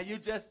 and you're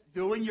just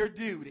doing your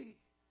duty.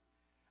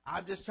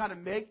 I'm just trying to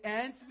make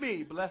ends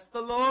meet. Bless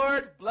the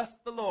Lord. Bless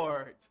the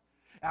Lord.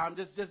 I'm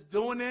just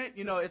doing it.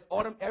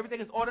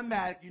 Everything is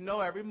automatic.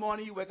 Every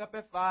morning you wake up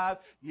at 5,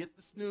 you hit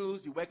the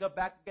snooze, you wake up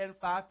back again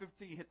at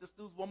 5:15, you hit the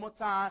snooze one more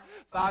time,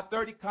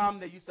 5:30 come,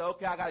 then you say,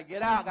 okay, I got to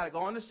get out, I got to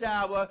go in the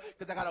shower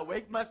because I got to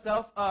wake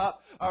myself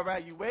up. All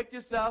right, you wake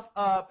yourself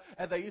up,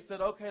 and then you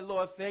said, okay,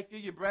 Lord, thank you.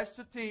 You brush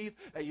your teeth,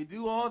 and you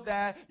do all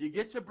that. You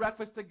get your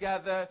breakfast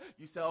together.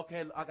 You say,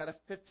 okay, I got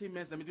 15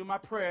 minutes. Let me do my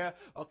prayer.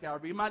 Okay, I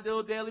read my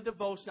little daily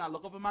devotion. I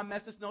look over my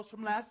message notes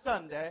from last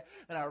Sunday,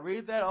 and I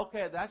read that.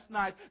 Okay, that's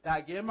nice. Then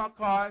I get in my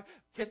car,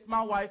 kiss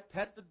my wife,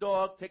 pet the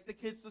dog, take the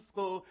kids to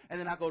school, and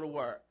then I go to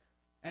work.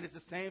 And it's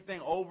the same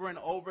thing over and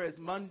over. It's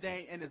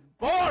mundane and it's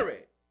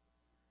boring.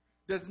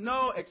 There's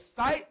no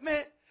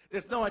excitement.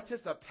 There's no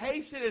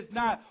anticipation. It's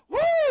not,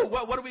 woo,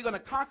 what are we going to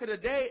conquer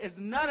today? It's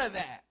none of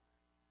that.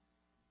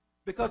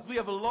 Because we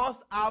have lost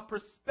our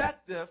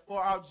perspective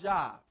for our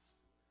jobs.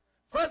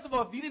 First of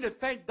all, you need to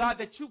thank God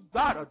that you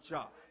got a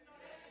job.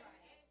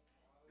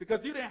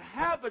 Because if you didn't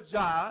have a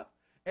job,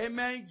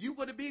 amen, you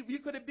couldn't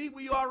be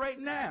where you are right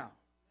now.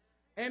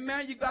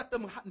 Amen, you got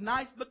them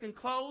nice looking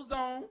clothes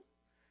on.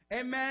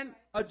 Amen,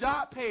 a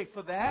job paid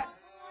for that.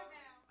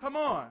 Come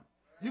on.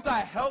 You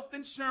got health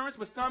insurance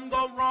when something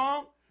go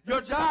wrong.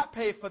 Your job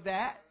paid for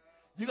that.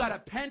 You got a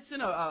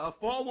pension, a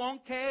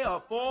 401k,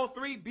 or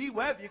 403b,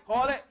 whatever you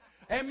call it.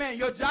 Amen,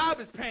 your job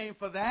is paying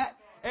for that.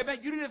 Amen,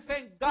 you need to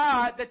thank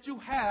God that you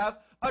have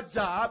a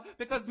job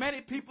because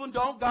many people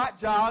don't got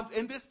jobs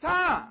in this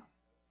time.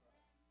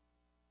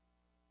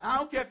 I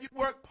don't care if you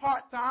work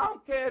part-time.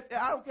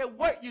 I don't care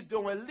what you're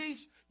doing. At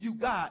least you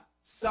got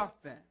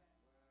something.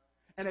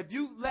 And if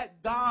you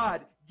let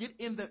God get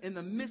in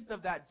the midst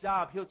of that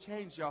job, he'll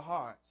change your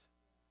heart.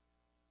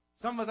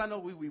 Some of us, I know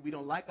we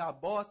don't like our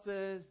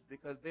bosses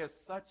because they're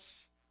such,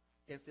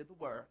 can't say the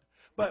word,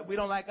 but we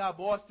don't like our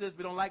bosses.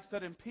 We don't like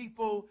certain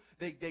people.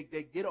 They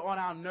get on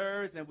our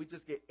nerves and we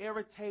just get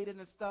irritated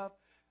and stuff.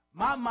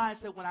 My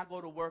mindset when I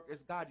go to work is,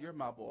 God, you're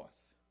my boss.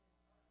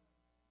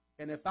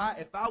 And if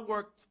I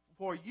work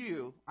for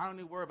you, I don't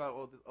need to worry about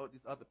all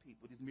these other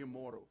people, these mere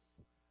mortals.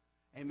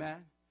 Amen?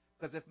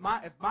 Because if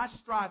my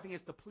striving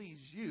is to please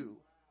you,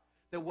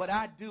 then what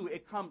I do,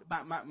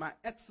 my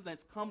excellence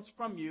comes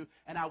from you,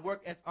 and I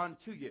work as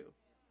unto you.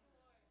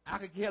 I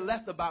could care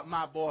less about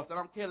my boss. I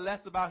don't care less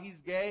about he's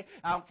gay.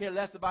 I don't care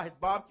less about his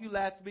barbecue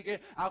last weekend.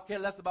 I don't care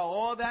less about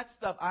all that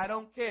stuff. I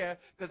don't care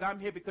because I'm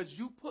here because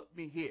you put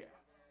me here.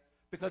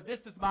 Because this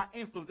is my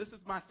influence. This is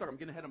my circle. I'm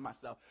getting ahead of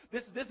myself.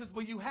 This is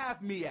where you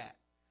have me at.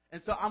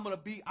 And so I'm going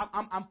to be,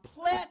 I'm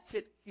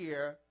planted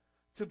here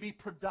to be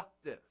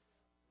productive.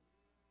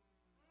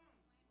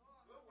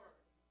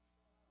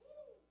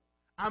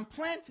 I'm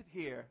planted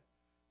here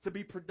to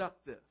be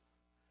productive.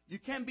 You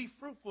can't be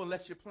fruitful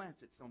unless you're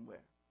planted somewhere.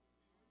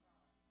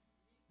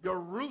 Your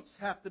roots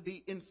have to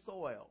be in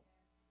soil.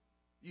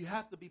 You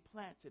have to be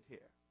planted here.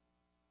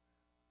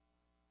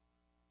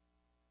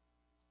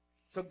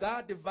 So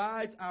God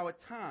divides our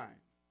time.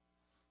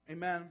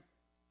 Amen.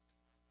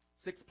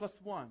 6 plus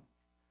 1.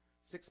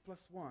 6 plus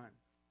 1.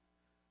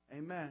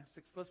 Amen.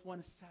 6 plus 1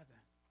 is 7.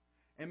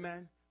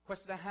 Amen.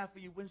 Question I have for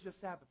you, when's your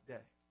Sabbath day?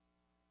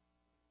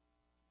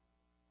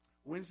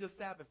 When's your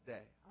Sabbath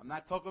day? I'm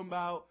not talking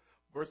about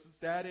versus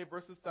Saturday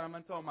versus Sunday. I'm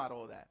not talking about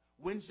all that.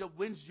 When's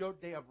your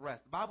day of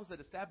rest? The Bible said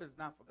the Sabbath is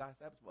not for God,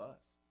 the Sabbath is for us.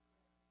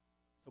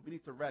 So we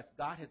need to rest.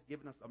 God has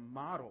given us a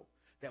model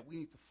that we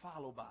need to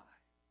follow by.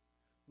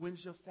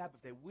 When's your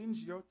Sabbath day? When's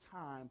your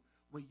time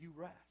when you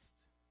rest?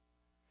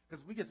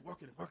 Because we get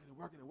working.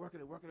 We're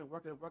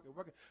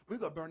going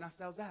to burn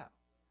ourselves out.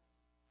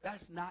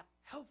 That's not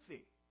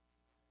healthy.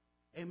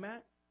 Amen?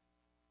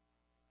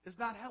 It's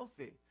not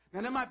healthy.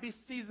 Now, there might be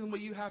seasons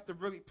where you have to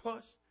really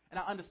push, and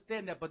I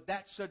understand that, but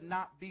that should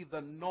not be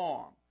the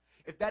norm.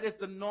 If that is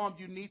the norm,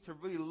 you need to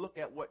really look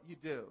at what you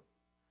do.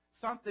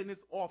 Something is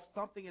off.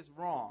 Something is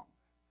wrong.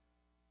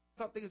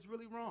 Something is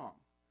really wrong.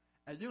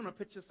 And you're going to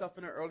put yourself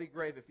in an early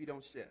grave if you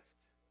don't shift.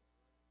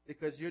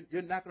 Because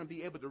you're not going to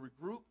be able to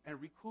regroup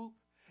and recoup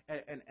and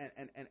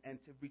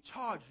to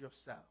recharge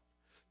yourself.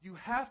 You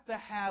have to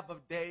have a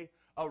day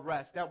of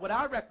rest. Now, what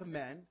I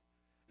recommend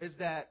is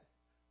that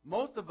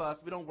most of us,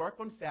 we don't work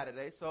on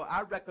Saturday, so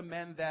I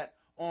recommend that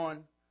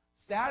on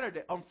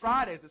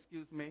Fridays,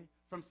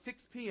 from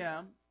 6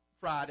 p.m.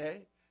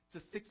 Friday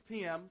to 6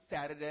 p.m.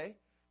 Saturday,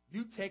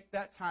 you take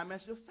that time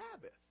as your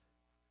Sabbath.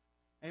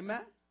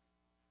 Amen?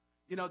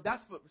 You know,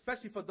 that's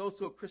especially for those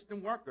who are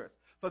Christian workers.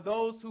 For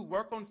those who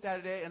work on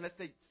Saturday, and let's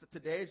say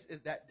today is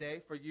that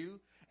day for you,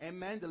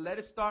 amen, to let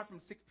it start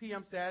from 6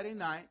 p.m. Saturday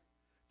night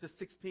to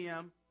 6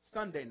 p.m.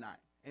 Sunday night.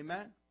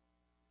 Amen?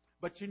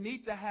 But you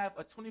need to have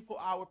a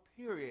 24-hour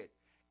period,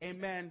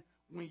 amen,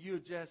 when you're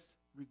just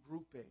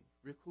recouping.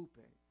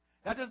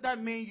 That does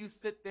not mean you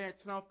sit there and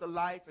turn off the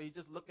lights or you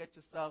just look at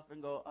yourself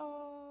and go,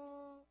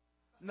 oh.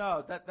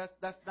 No,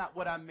 that's not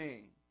what I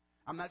mean.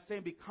 I'm not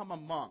saying become a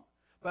monk.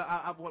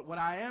 But what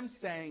I am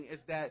saying is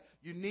that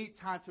you need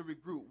time to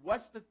regroup.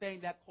 What's the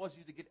thing that causes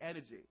you to get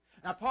energy?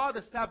 Now, part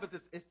of the Sabbath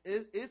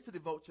is to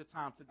devote your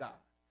time to God.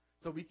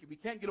 So we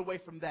can't get away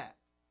from that.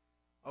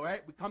 All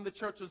right? We come to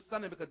church on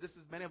Sunday because this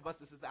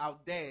is our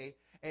day,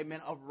 amen,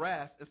 of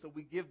rest. And so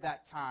we give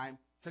that time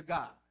to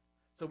God.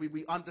 So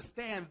we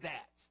understand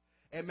that.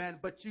 Amen.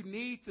 But you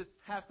need to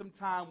have some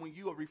time when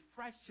you are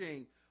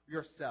refreshing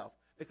yourself.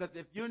 Because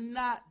if you're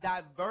not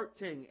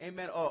diverting,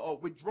 amen, or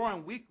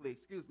withdrawing weekly,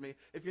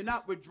 if you're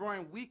not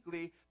withdrawing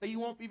weekly, then you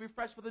won't be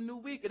refreshed for the new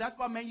week. And that's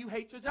why, man, you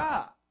hate your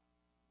job.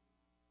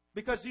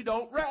 Because you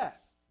don't rest.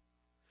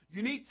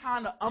 You need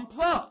time to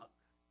unplug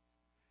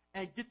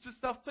and get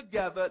yourself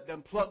together,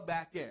 then plug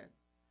back in.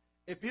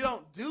 If you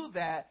don't do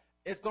that,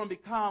 it's going to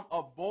become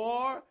a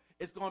bore.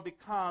 It's going to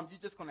become,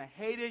 you're just going to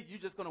hate it. You're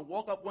just going to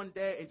walk up one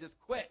day and just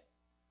quit.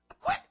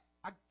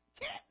 I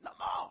can't no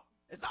more.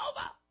 It's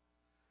over.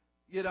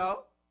 You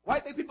know, why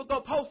do you think people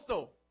go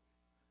postal?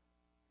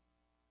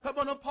 Come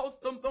on,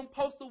 them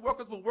postal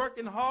workers were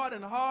working hard,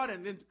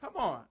 and then, come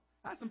on.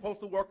 I have some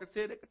postal workers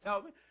here that could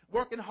tell me,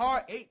 working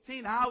hard,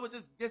 18 hours,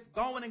 just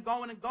going, and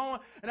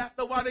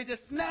after a while they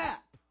just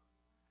snap,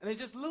 and they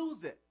just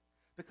lose it,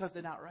 because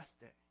they're not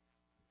resting.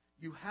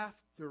 You have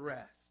to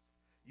rest.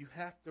 You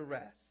have to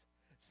rest.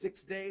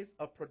 6 days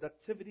of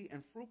productivity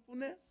and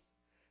fruitfulness,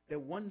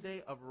 then 1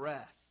 day of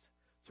rest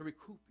to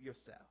recoup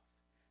yourself.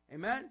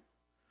 Amen?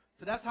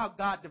 So that's how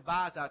God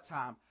divides our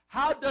time.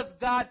 How does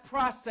God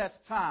process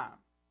time?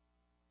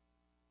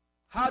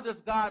 How does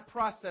God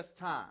process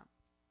time?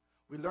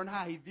 We learned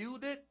how He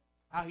viewed it,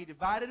 how He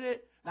divided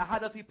it. Now, how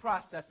does He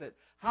process it?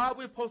 How are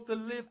we supposed to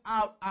live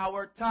out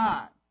our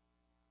time?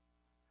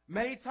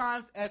 Many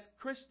times as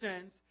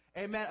Christians,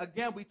 amen,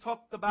 again, we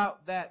talked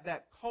about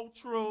that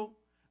cultural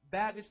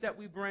baggage that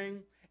we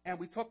bring, and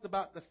we talked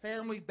about the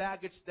family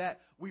baggage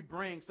that we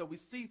bring. So we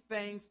see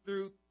things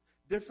through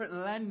different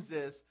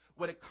lenses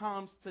when it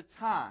comes to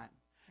time.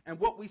 And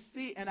what we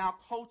see in our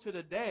culture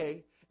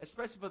today,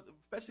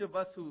 especially of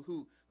us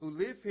who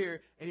live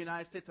here in the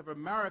United States of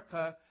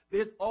America,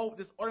 there's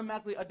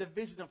automatically a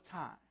division of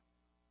time.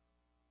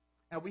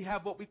 And we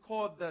have what we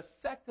call the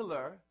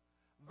secular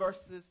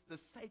versus the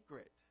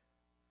sacred.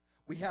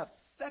 We have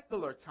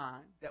secular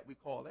time, that we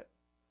call it,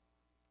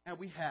 and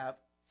we have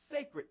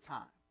sacred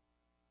time.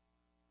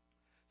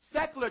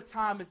 Secular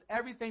time is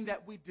everything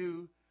that we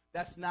do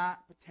that's not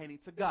pertaining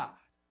to God.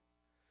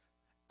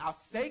 Our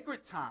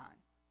sacred time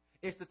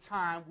is the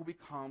time where we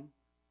come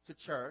to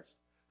church,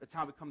 the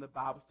time we come to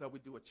Bible study, we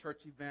do a church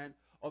event,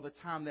 or the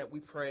time that we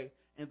pray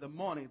in the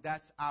morning.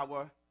 That's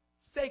our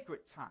sacred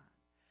time.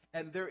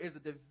 And there is a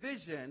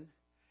division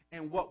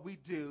in what we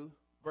do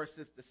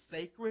versus the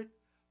sacred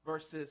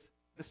versus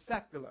the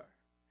secular.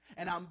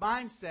 And our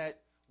mindset,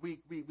 we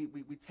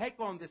take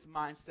on this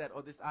mindset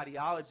or this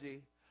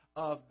ideology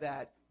of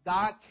that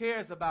God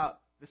cares about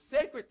the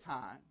sacred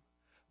time,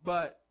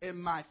 but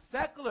in my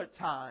secular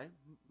time,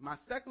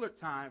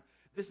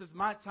 this is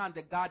my time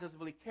that God doesn't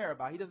really care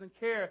about. He doesn't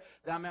care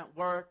that I'm at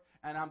work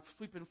and I'm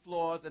sweeping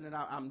floors and then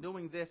I'm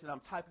doing this and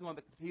I'm typing on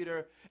the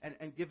computer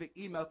and giving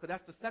email, because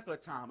that's the secular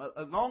time.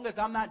 As long as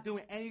I'm not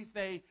doing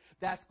anything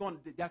that's going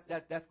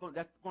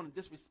to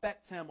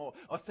disrespect him or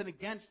sin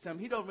against him,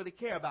 he don't really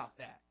care about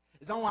that.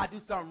 It's only when I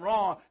do something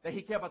wrong that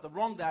he cares about the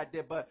wrong that I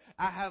did. But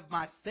I have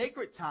my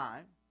sacred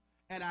time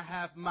and I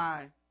have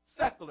my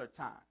secular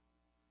time.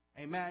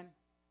 Amen.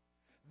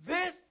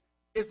 This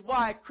is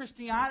why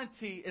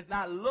Christianity is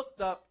not looked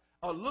up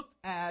or looked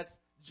as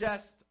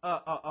just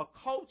a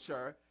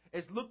culture.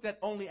 It's looked at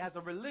only as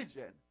a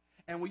religion.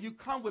 And when you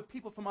come with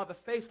people from other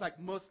faiths like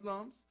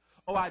Muslims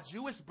or our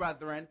Jewish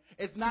brethren,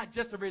 it's not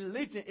just a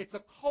religion, it's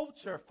a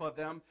culture for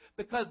them,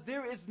 because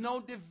there is no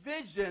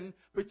division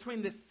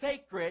between the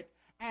sacred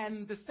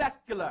and the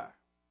secular.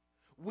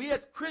 We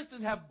as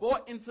Christians have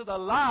bought into the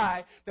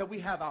lie that we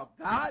have our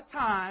God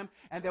time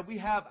and that we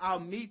have our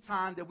me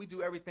time, that we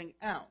do everything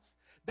else.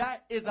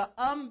 That is an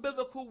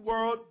unbiblical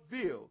world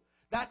view.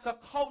 That's a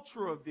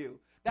cultural view.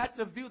 That's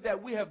a view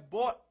that we have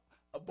bought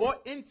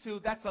into.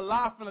 That's a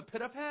lie from the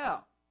pit of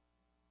hell.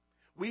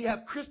 We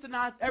have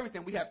Christianized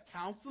everything. We have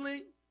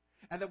counseling,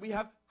 and then we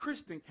have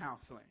Christian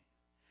counseling.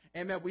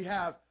 And then we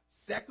have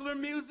secular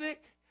music,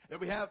 and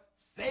we have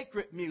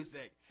sacred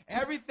music.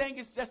 Everything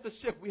is just a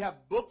shift. We have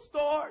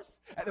bookstores,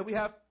 and then we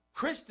have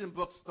Christian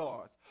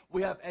bookstores.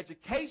 We have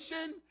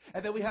education,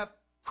 and then we have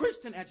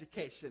Christian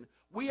education.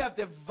 We have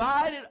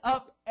divided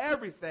up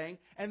everything,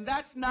 and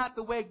that's not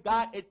the way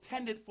God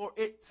intended for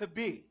it to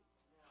be.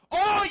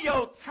 All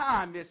your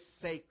time is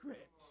sacred.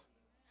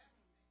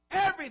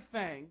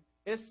 Everything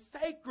is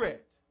sacred.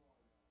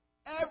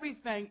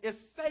 Everything is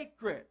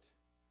sacred.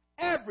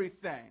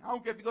 Everything. I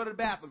don't care if you go to the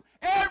bathroom.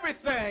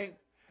 Everything,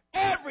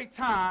 every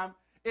time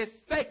is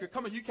sacred.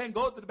 Come on, you can't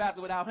go to the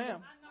bathroom without him. I know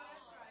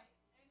that's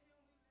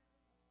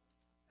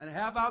right. And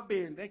have our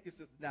being. Thank you,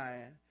 Sister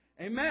Diane.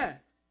 Amen.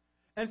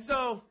 And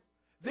so,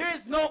 there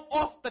is no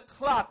off the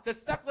clock. The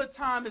secular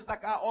time is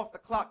like our off the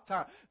clock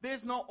time.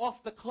 There's no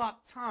off the clock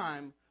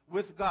time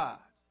with God.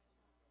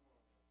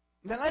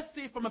 Now let's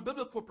see from a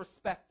biblical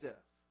perspective.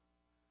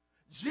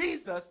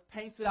 Jesus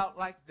paints it out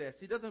like this.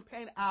 He doesn't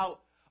paint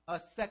out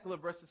a secular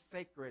versus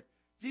sacred.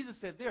 Jesus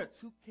said there are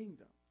two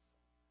kingdoms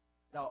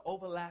that are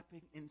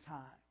overlapping in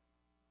time.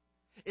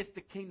 It's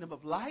the kingdom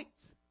of light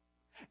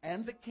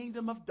and the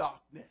kingdom of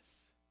darkness.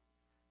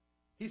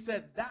 He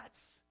said that's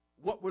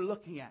what we're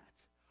looking at.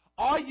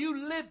 Are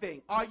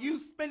you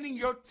spending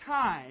your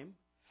time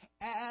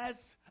as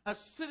a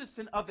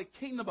citizen of the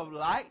kingdom of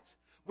light,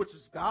 which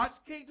is God's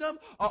kingdom,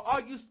 or are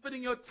you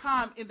spending your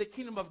time in the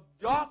kingdom of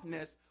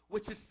darkness,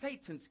 which is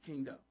Satan's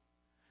kingdom?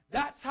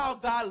 That's how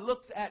God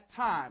looks at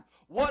time.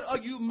 What are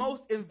you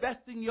most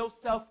investing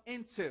yourself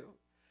into?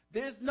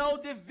 There's no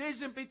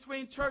division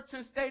between church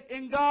and state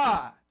in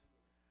God.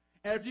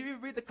 And if you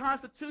read the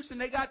Constitution,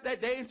 they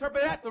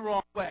interpret that the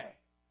wrong way.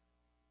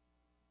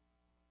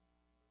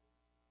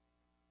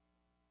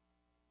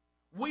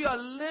 We are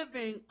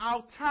living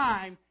our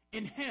time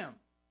in Him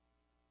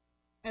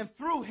and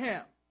through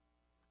Him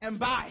and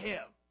by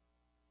Him.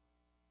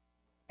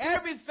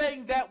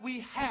 Everything that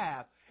we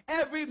have,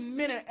 every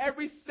minute,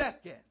 every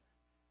second,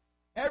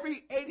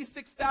 every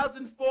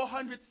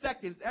 86,400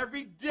 seconds,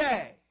 every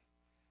day,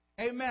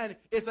 amen,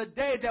 is a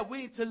day that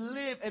we need to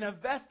live and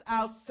invest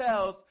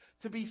ourselves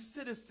to be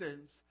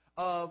citizens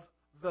of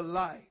the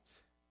light.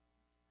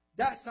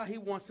 That's how He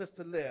wants us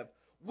to live.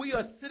 We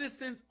are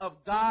citizens of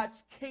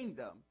God's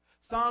kingdom.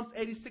 Psalms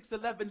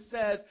 86:11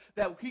 says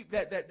that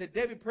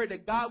David prayed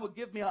that God would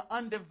give me an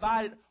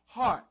undivided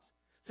heart.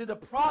 See, the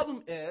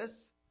problem is,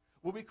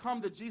 when we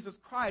come to Jesus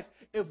Christ,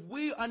 if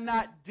we are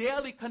not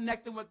daily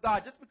connected with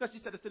God, just because you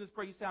said a sinner's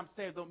prayer, you say I'm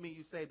saved, don't mean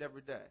you're saved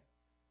every day.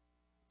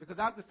 Because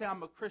I can say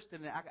I'm a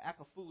Christian and I can act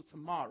a fool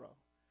tomorrow.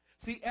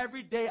 See,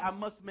 every day I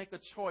must make a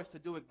choice to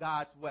do it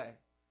God's way.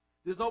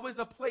 There's always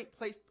a plate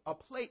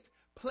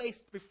placed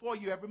before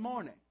you every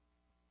morning.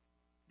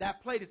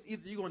 That plate is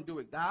either you're going to do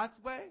it God's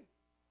way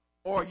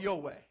or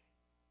your way.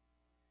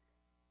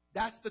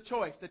 That's the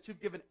choice that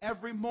you've given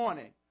every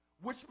morning.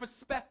 Which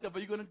perspective are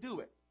you going to do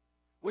it?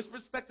 Which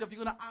perspective are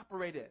you going to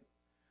operate in?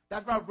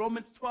 That's why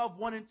Romans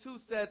 12:1-2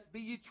 says,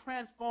 be ye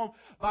transformed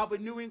by the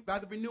renewing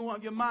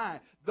of your mind.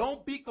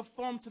 Don't be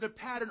conformed to the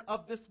pattern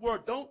of this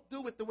world. Don't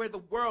do it the way the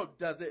world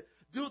does it.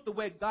 Do it the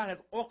way God has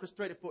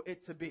orchestrated for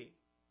it to be.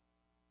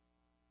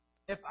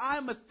 If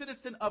I'm a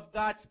citizen of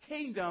God's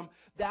kingdom,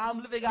 that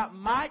I'm living out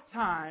my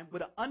time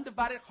with an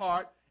undivided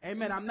heart.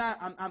 Amen. I'm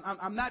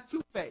not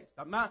two-faced.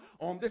 I'm not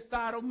on this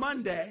side on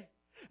Monday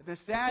And then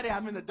Saturday,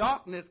 I'm in the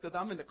darkness because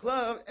I'm in the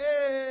club.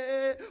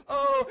 Hey,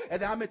 oh,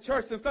 and then I'm in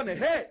church on Sunday.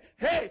 Hey,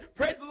 hey,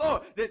 praise the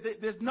Lord.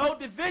 There's no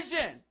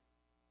division.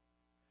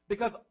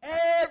 Because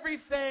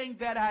everything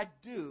that I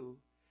do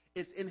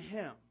is in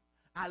Him.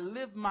 I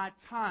live my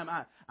time.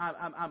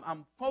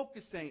 I'm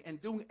focusing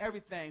and doing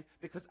everything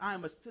because I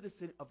am a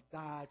citizen of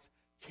God's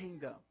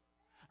kingdom.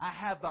 I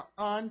have an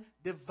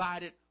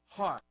undivided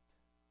heart.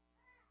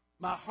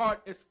 My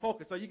heart is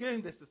focused. Are you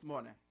getting this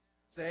morning?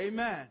 Say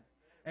amen.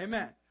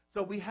 Amen.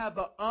 So we have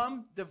an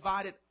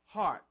undivided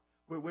heart.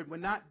 We're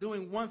not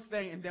doing one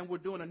thing and then we're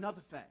doing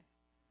another thing.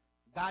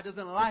 God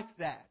doesn't like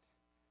that.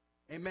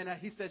 Amen.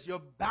 He says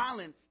your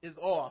balance is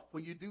off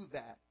when you do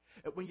that.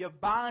 When your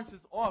balance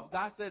is off,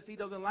 God says He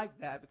doesn't like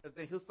that because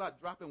then He'll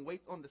start dropping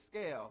weights on the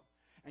scale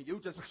and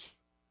you just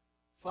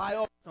fly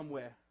off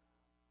somewhere.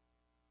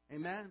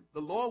 Amen.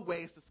 The Lord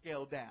weighs the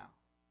scale down.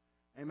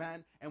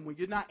 Amen. And when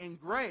you're not in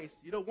grace,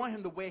 you don't want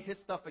Him to weigh His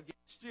stuff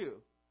against you.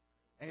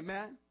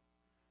 Amen.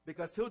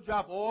 Because He'll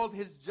drop all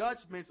His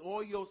judgments,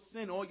 all your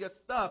sin, all your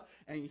stuff,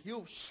 and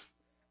you'll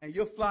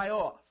fly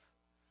off.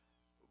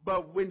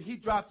 But when He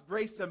drops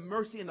grace and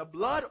mercy and the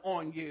blood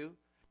on you,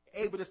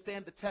 you're able to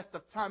stand the test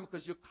of time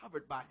because you're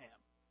covered by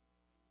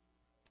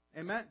Him.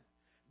 Amen.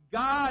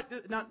 God,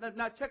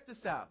 now check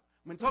this out.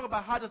 When we talk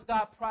about how does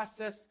God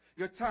process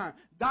your time,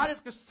 God is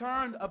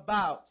concerned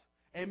about,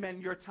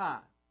 amen, your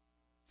time.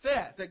 Say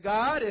that. Say,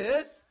 God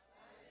is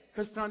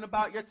concerned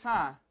about your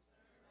time.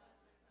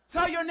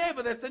 Tell your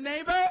neighbor this. Say,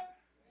 neighbor,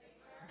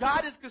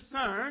 God is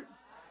concerned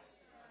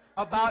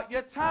about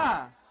your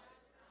time.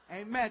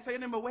 Amen. Tell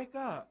your neighbor, wake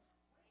up.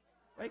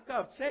 Wake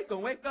up. Shake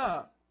them. Wake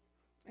up.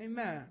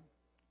 Amen.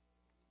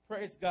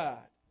 Praise God.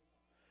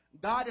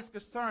 God is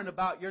concerned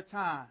about your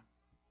time.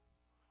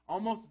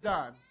 Almost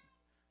done.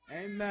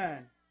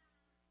 Amen.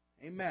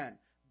 Amen.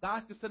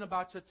 God's concerned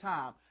about your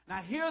time.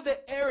 Now, here are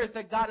the areas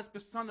that God is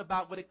concerned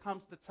about when it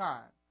comes to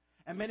time.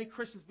 And many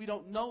Christians, we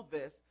don't know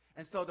this.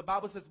 And so the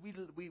Bible says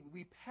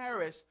we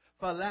perish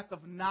for lack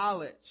of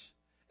knowledge.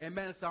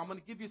 Amen. So I'm going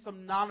to give you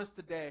some knowledge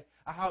today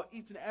of how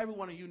each and every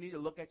one of you need to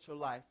look at your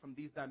life from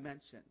these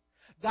dimensions.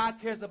 God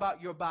cares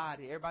about your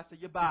body. Everybody say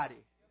your body.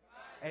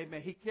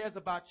 Amen. He cares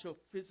about your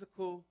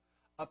physical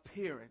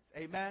appearance.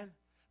 Amen.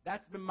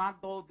 That's been my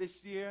goal this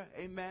year.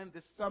 Amen.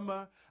 This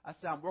summer, I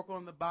said I'm working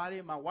on the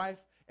body. My wife,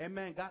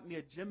 amen, got me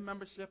a gym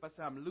membership. I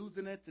said I'm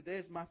losing it. Today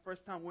is my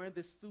first time wearing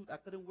this suit. I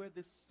couldn't wear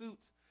this suit,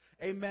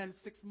 amen,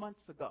 6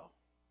 months ago.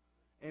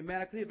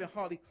 Amen. I couldn't even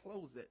hardly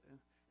close it.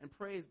 And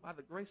praise by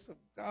the grace of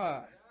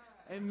God.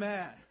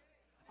 Amen.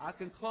 I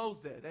can close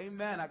it.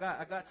 Amen. I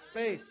got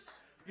space,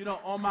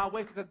 on my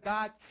way because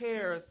God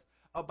cares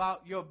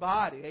about your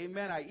body.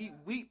 Amen. I eat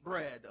wheat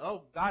bread.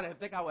 Oh, God, I didn't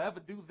think I would ever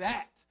do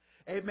that.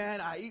 Amen.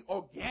 I eat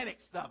organic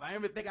stuff. I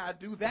didn't even think I'd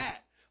do that.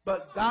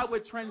 But God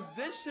would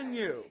transition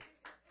you.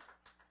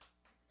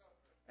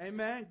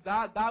 Amen.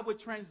 God would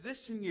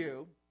transition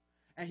you,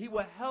 and He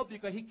will help you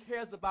because He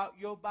cares about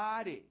your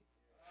body.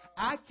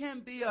 I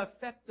can't be an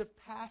effective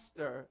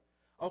pastor,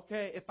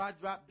 okay, if I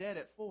drop dead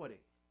at 40.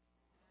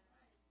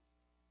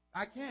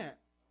 I can't.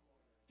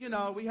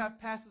 We have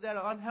pastors that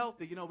are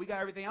unhealthy. We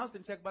got everything else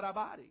in check but our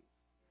bodies.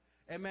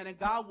 Amen. And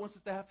God wants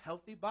us to have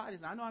healthy bodies.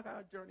 And I know I got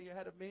a journey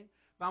ahead of me,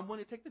 but I'm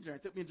willing to take the journey.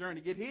 It took me a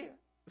journey to get here.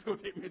 It's going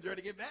to take me a journey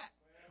to get back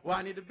where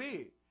I need to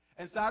be.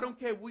 And so I don't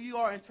care who you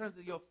are in terms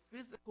of your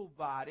physical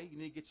body. You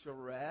need to get your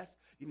rest.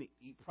 You need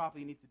to eat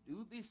properly. You need to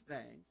do these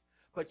things.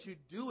 But you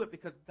do it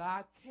because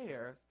God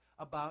cares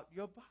about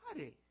your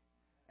body.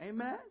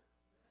 Amen?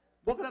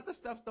 Walking up the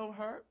steps don't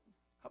hurt.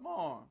 Come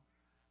on.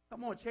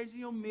 Come on. Changing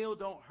your meal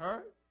don't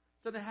hurt.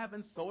 Instead of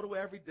having soda with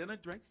every dinner,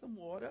 drink some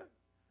water.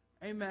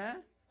 Amen?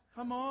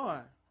 Come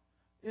on.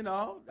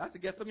 That's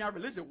against some of y'all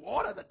religion.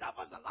 Water, the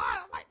devil's a lie.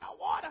 I like no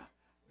water.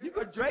 You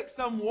could drink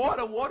some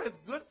water. Water is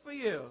good for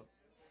you.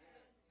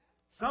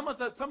 Some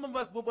of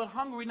us, we're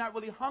hungry, not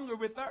really hungry,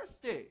 we're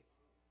thirsty.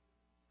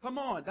 Come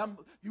on.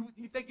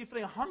 You think you're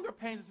feeling hunger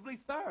pains, it's really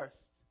thirst.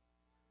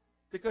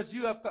 Because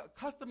you have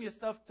accustomed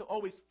yourself to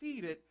always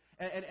feed it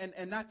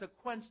and not to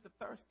quench the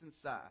thirst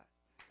inside.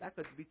 That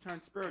could be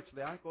turned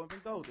spiritually. I ain't going to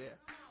even go there.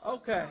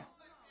 Okay.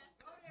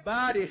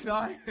 Body.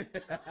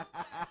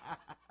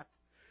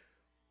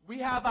 We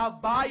have our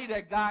body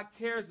that God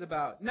cares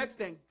about. Next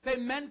thing, say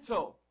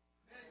mental.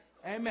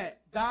 Amen.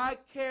 God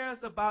cares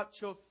about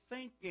your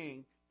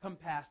thinking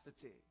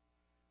capacity.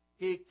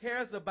 He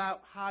cares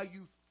about how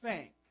you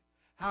think,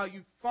 how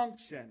you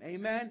function.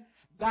 Amen.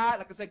 God,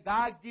 like I said,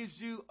 God gives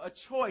you a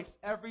choice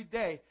every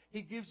day.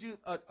 He gives you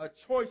a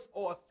choice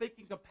or a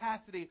thinking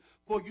capacity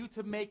for you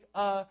to make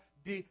a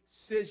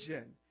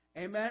decision.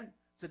 Amen.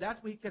 So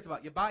that's what He cares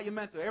about. Your body, your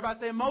mental. Everybody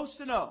say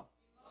emotional.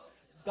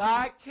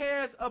 God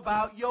cares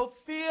about your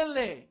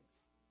feelings.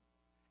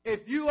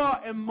 If you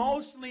are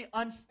emotionally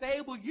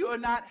unstable, you are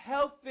not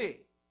healthy.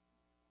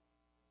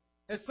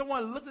 If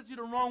someone looks at you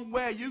the wrong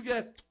way, you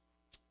get,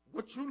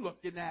 what you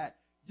looking at?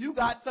 You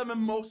got some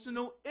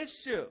emotional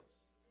issues.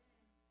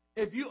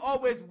 If you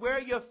always wear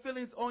your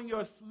feelings on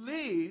your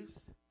sleeves,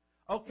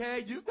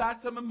 okay, you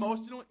got some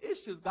emotional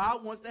issues.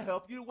 God wants to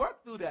help you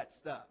work through that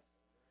stuff.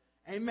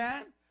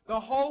 Amen? The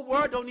whole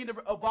world don't need to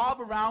evolve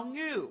around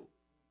you.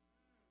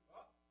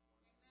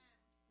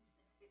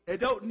 It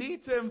don't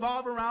need to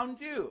evolve around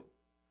you.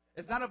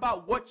 It's not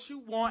about what you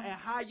want and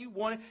how you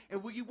want it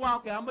and what you want. I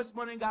don't care how much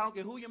money you got. I don't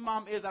care who your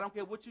mom is. I don't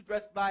care what you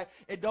dress like.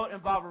 It don't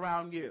involve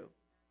around you.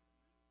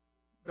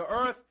 The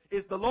earth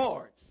is the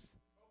Lord's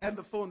and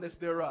the fullness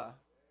thereof.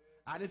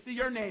 I didn't see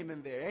your name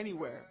in there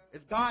anywhere.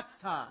 It's God's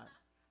time.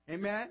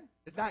 Amen?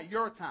 It's not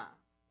your time.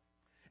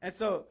 And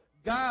so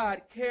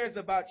God cares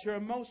about your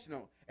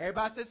emotional.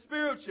 Everybody says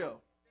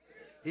spiritual.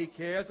 He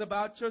cares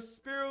about your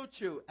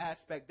spiritual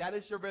aspect. That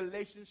is your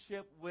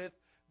relationship with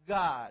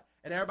God.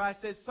 And everybody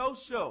says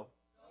social.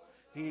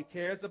 He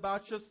cares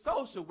about your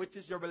social, which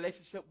is your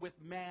relationship with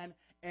man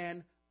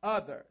and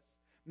others.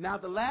 Now,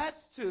 the last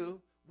two,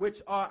 which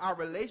are our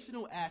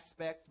relational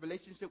aspects,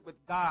 relationship with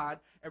God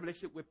and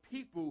relationship with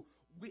people,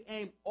 we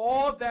aim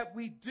all that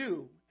we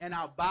do in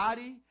our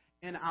body,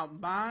 in our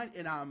mind,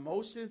 in our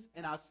emotions,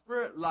 in our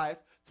spirit life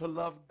to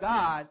love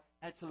God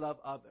and to love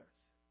others.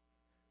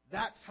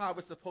 That's how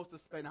we're supposed to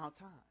spend our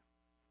time,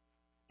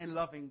 in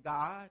loving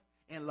God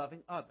and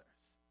loving others.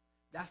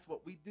 That's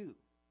what we do.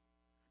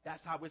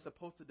 That's how we're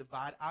supposed to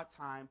divide our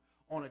time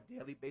on a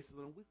daily basis,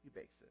 on a weekly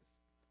basis.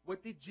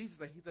 What did Jesus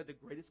say? He said the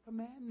greatest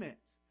commandment.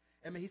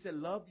 He said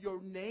love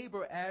your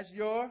neighbor as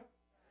your...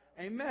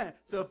 Amen.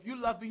 So if you're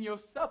loving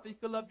yourself, then you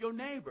can love your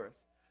neighbors.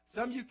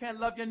 Some of you can't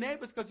love your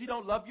neighbors because you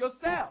don't love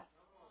yourself.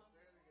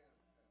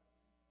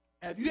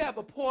 And if you have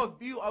a poor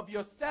view of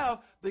yourself,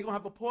 then you're going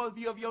to have a poor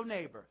view of your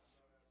neighbors.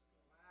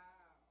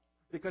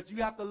 Because you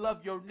have to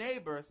love your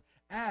neighbors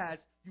as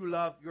you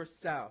love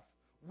yourself.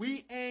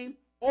 We aim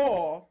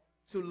all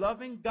to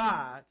loving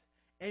God,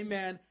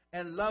 amen,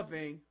 and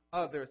loving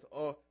others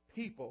or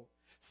people.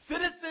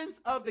 Citizens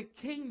of the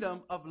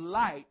kingdom of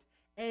light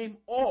aim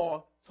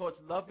all towards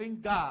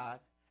loving God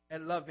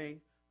and loving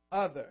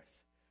others.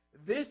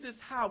 This is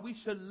how we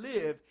should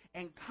live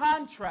in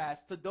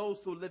contrast to those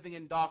who are living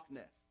in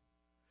darkness.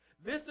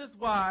 This is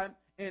why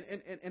in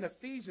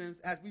Ephesians,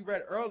 as we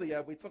read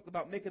earlier, we talked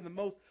about making the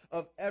most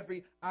of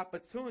every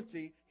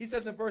opportunity. He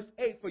says in verse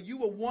 8, For you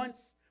were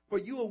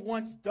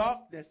once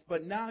darkness,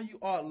 but now you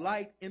are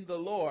light in the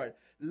Lord.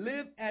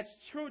 Live as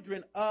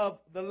children of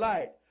the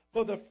light.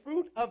 For the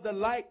fruit of the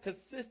light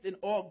consists in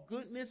all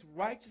goodness,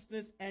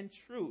 righteousness, and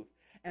truth.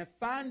 And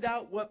find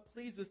out what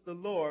pleases the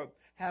Lord.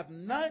 Have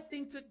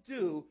nothing to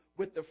do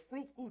with the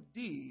fruitful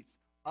deeds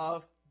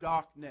of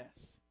darkness.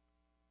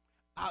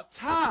 Our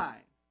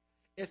time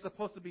is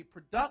supposed to be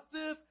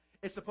productive.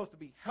 It's supposed to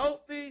be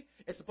healthy.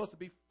 It's supposed to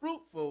be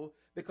fruitful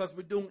because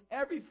we're doing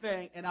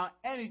everything in our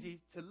energy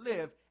to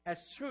live as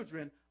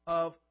children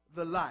of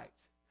the light.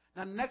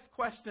 Now, the next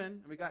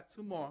question, we got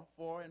two more,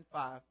 4 and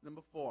 5.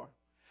 Number 4.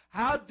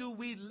 How do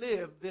we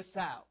live this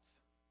out?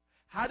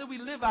 How do we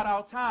live out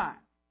our time?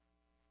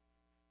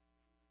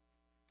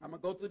 I'm going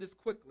to go through this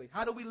quickly.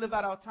 How do we live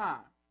out our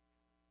time?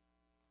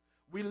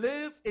 We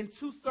live in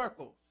 2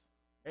 circles.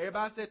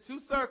 Everybody said 2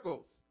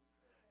 circles.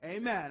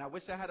 Amen. I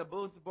wish I had a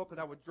bulletin board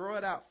because I would draw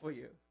it out for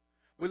you.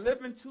 We live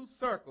in 2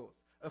 circles.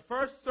 The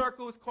first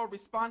circle is called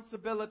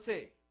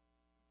responsibility.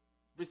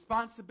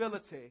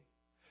 Responsibility.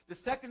 The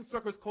second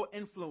circle is called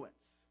influence.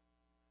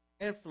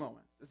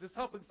 Influence. Is this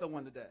helping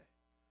someone today?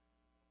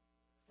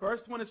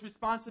 First one is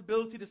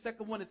responsibility. The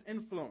second one is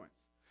influence.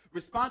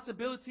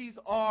 Responsibilities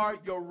are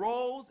your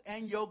roles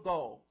and your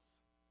goals.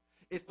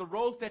 It's the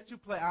roles that you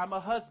play. I'm a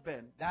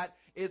husband. That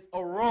is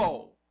a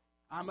role.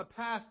 I'm a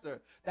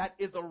pastor. That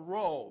is a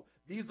role.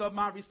 These are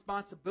my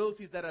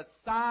responsibilities that are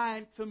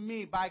assigned to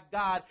me by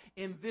God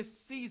in this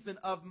season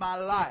of my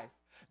life.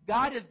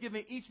 God has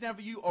given each and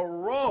every you a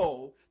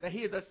role that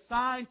He has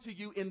assigned to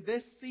you in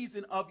this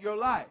season of your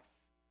life.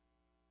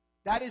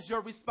 That is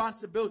your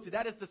responsibility.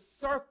 That is the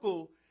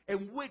circle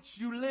in which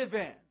you live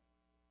in.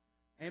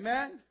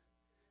 Amen?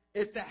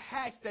 It's the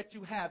hats that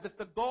you have. It's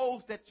the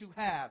goals that you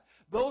have.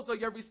 Those are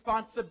your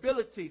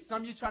responsibilities.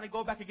 Some of you trying to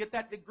go back and get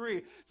that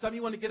degree. Some of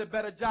you want to get a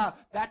better job.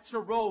 That's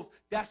your roles.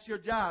 That's your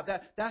job.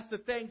 That's the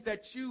things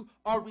that you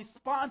are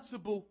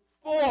responsible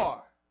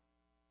for.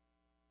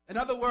 In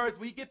other words,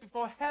 when you get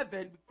before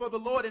heaven, before the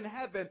Lord in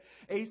heaven,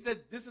 and He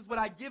said, this is what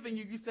I've given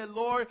you. You said,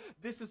 Lord,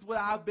 this is what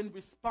I've been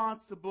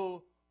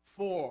responsible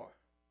for.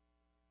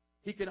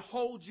 He can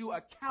hold you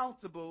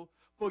accountable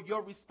for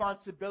your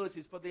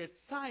responsibilities, for the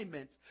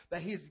assignments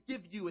that He has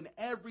given you in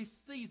every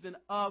season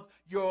of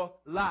your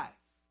life.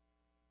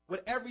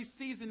 With every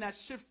season that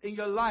shifts in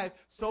your life,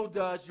 so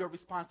does your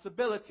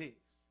responsibilities.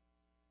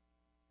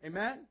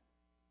 Amen?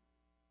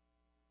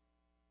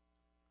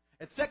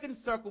 The second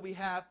circle we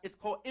have is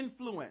called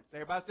influence.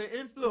 Everybody say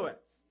influence.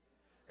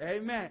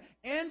 Amen.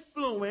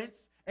 Influence,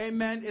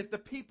 amen, is the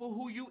people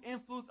who you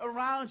influence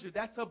around you.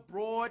 That's a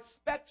broad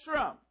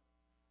spectrum.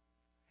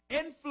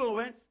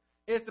 Influence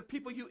is the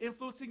people you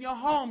influence in your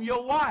home,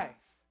 your wife,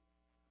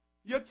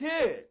 your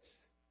kids,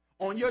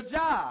 on your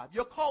job,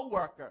 your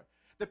co-worker,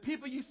 the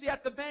people you see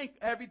at the bank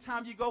every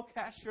time you go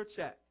cash your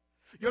check,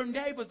 your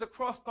neighbors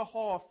across the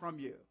hall from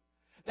you.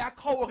 that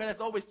coworker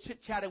that's always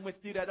chit-chatting with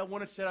you that don't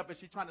want to shut up and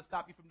she's trying to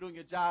stop you from doing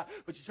your job,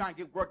 but you're trying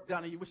to get work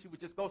done and you wish you would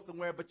just go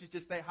somewhere, but you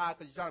just say hi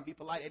because you're trying to be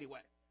polite anyway.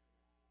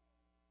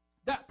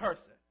 That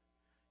person.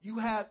 You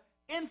have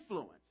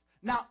influence.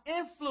 Now,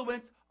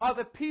 influence are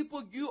the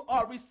people you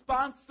are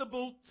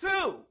responsible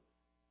to,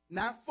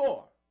 not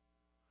for.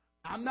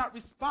 I'm not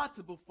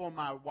responsible for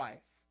my wife.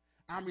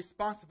 I'm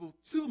responsible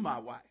to my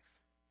wife.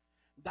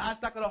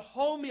 God's not going to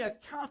hold me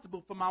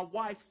accountable for my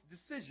wife's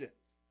decisions.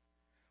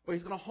 But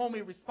He's going to hold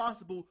me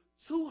responsible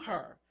to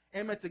her.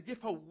 Amen. To give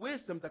her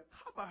wisdom, to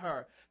cover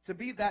her, to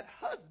be that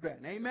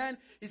husband. Amen.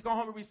 He's going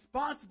to hold me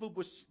responsible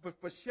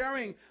for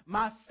sharing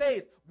my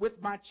faith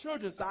with my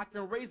children so I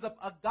can raise up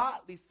a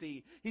godly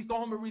seed. He's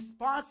going to hold me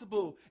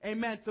responsible,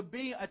 amen, to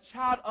be a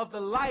child of the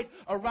light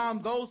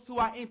around those who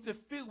I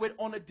interfere with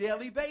on a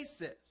daily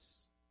basis.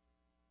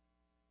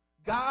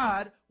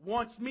 God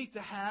wants me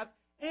to have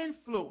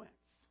influence.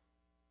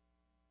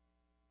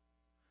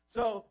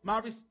 So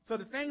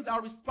the things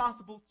I'm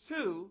responsible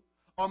to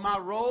are my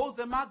roles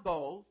and my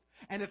goals,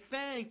 and the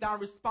things that I'm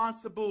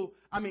responsible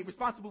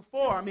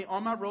for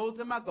are my roles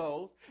and my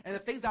goals, and the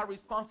things that I'm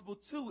responsible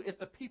to is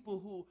the people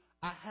who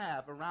I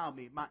have around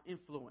me, my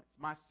influence,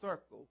 my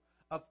circle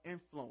of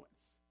influence.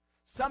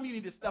 Some of you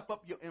need to step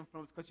up your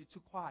influence because you're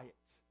too quiet.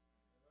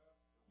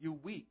 You're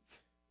weak.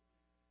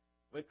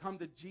 When it comes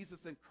to Jesus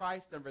and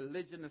Christ and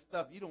religion and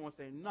stuff, you don't want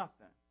to say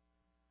nothing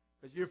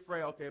because you're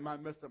afraid, okay, it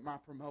might mess up my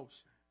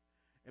promotion.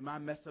 It might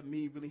mess up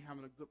me really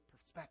having a good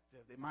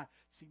perspective. They might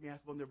see me as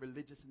one of the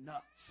religious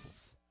nuts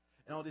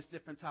and all these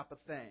different type of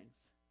things.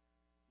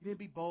 You didn't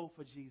be bold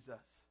for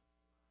Jesus.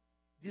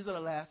 These are the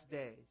last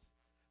days.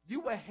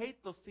 You will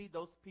hate to see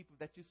those people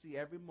that you see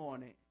every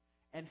morning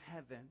in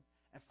heaven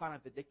and find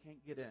out that they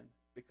can't get in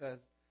because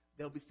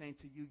they'll be saying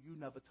to you, you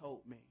never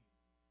told me.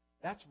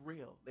 That's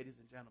real, ladies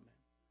and gentlemen.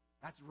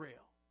 That's real.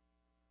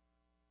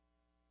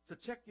 So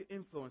check your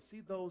influence.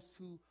 See those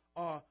who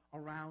are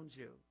around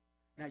you.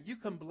 Now, you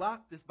can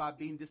block this by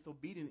being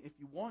disobedient if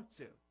you want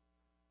to.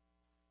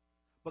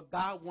 But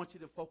God wants you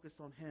to focus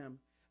on Him.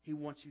 He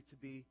wants you to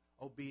be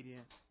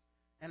obedient.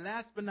 And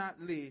last but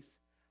not least,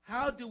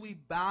 how do we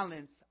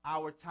balance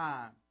our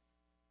time?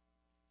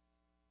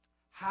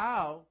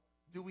 How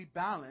do we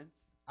balance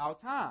our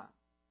time?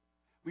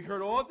 We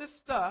heard all this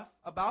stuff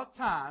about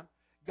time.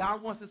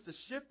 God wants us to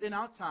shift in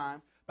our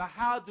time, but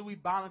how do we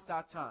balance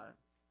our time?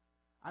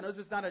 I know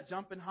this is not a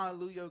jumping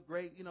hallelujah,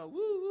 great, woo,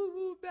 woo,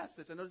 woo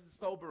message. I know this is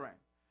sobering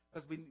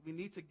because we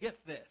need to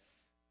get this.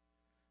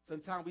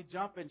 Sometimes we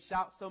jump and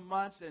shout so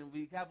much and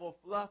we have all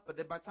fluff, but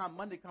then by the time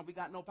Monday comes, we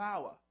got no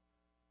power.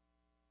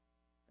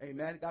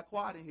 Amen. It got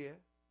quiet in here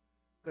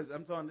because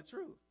I'm telling the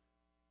truth.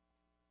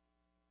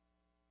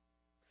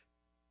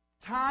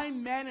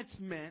 Time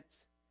management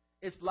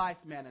is life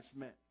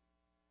management.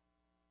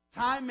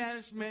 Time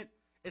management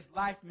is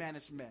life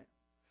management.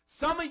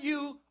 Some of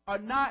you are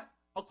not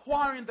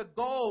acquiring the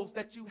goals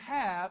that you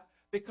have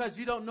because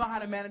you don't know how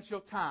to manage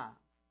your time.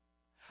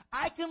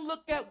 I can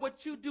look at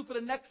what you do for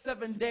the next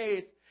 7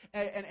 days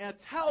and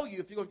tell you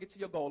if you're going to get to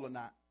your goal or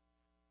not.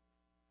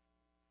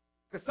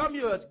 Because some of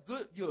you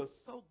you're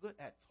so good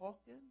at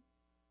talking.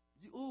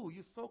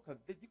 You're so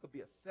convinced. You could be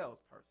a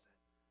salesperson.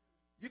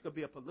 You could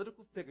be a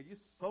political figure. You're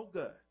so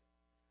good.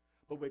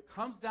 But when it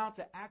comes down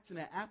to action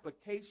and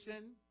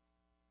application,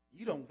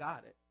 you don't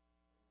got it.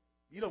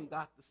 You don't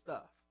got the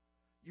stuff.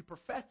 You're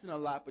professing a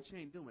lot, but you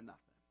ain't doing nothing.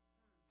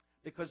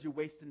 Because you're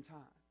wasting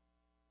time.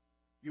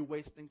 You're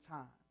wasting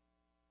time.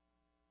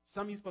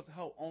 Some of you are supposed to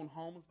own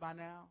homes by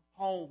now.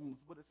 Homes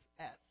with an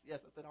S. Yes,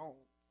 I said homes.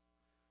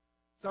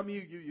 Some of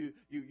you're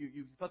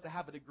supposed to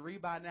have a degree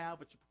by now,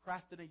 but you're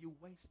procrastinating. You're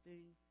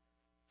wasting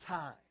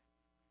time.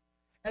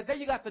 And then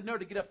you got the nerve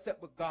to get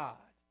upset with God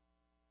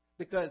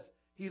because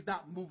He's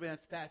not moving as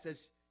fast as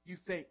you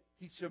think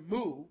He should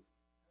move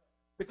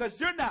because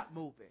you're not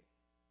moving.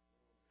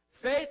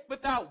 Faith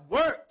without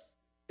works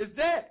is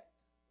dead.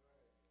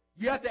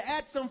 You have to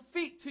add some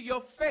feet to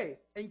your faith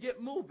and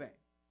get moving.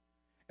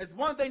 It's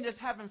one thing just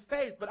having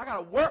faith, but I got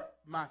to work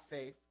my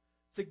faith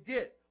to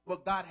get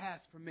what God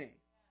has for me.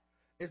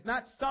 It's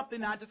not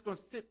something I'm just going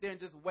to sit there and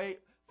just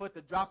wait for it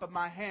to drop in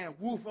my hand.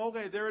 Woof,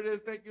 okay, there it is.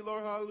 Thank you,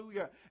 Lord.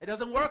 Hallelujah. It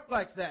doesn't work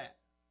like that.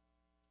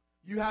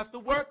 You have to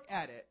work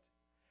at it.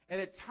 And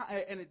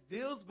it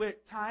deals with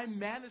time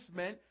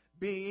management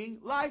being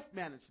life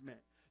management.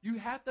 You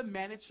have to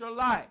manage your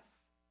life.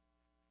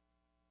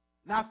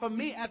 Now, for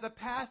me as a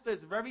pastor,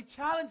 it's very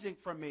challenging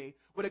for me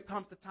when it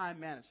comes to time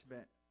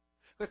management.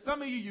 Because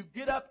some of you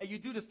get up and you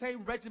do the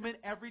same regimen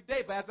every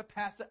day, but as a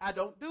pastor, I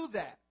don't do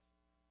that.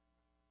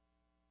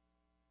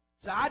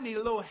 So I need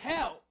a little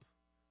help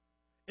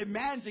in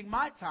managing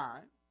my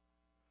time.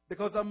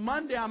 Because on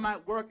Monday, I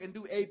might work and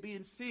do A, B,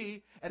 and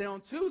C. And then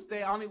on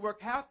Tuesday, I only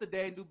work half the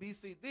day and do B,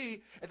 C,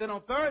 D. And then on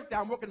Thursday,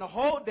 I'm working the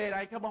whole day. And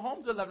I ain't coming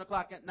home till 11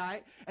 o'clock at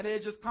night. And then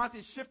it's just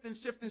constantly shifting.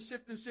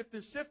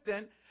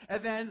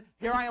 And then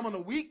here I am on the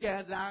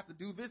weekends, and I have to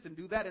do this and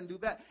do that and do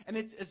that. And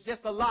it's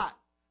just a lot.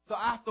 So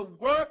I have to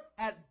work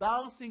at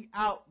balancing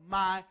out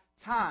my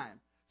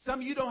time. Some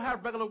of you don't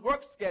have regular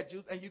work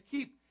schedules, and you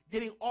keep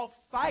getting off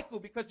cycle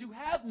because you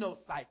have no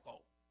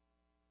cycle.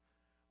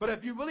 But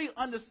if you really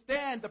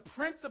understand the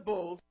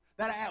principles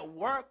that are at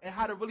work and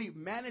how to really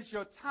manage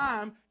your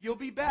time, you'll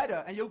be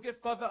better and you'll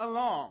get further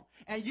along.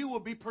 And you will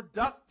be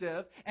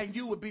productive and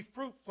you will be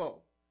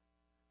fruitful.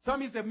 Some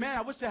of you say, man,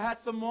 I wish I had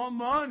some more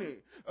money.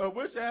 I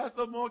wish I had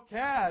some more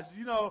cash.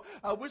 You know,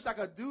 I wish I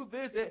could do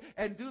this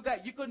and do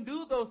that. You can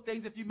do those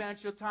things if you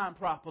manage your time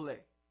properly.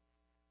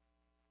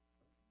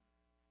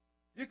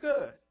 You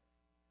could.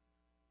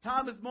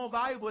 Time is more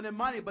valuable than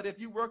money, but if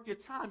you work your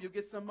time, you'll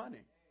get some money.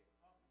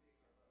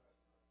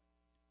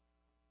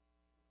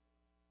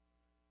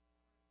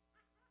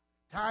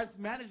 Time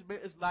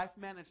management is life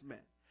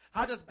management.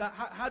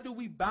 How do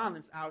we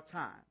balance our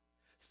time?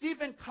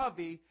 Stephen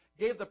Covey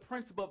gave the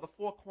principle of the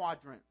 4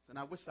 quadrants, and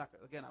I wish I could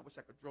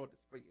draw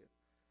this for you.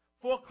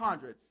 4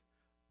 quadrants.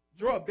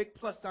 Draw a big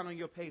plus sign on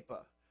your paper.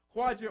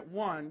 Quadrant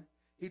 1,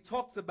 he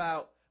talks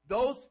about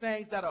those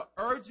things that are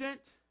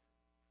urgent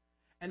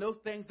and those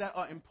things that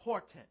are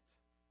important.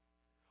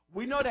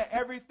 We know that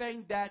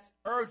everything that's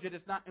urgent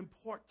is not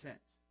important,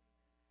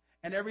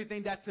 and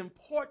everything that's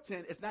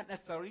important is not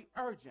necessarily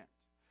urgent.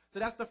 So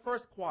that's the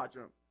first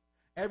quadrant.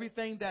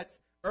 Everything that's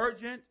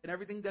urgent and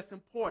everything that's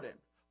important.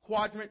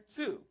 Quadrant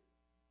 2.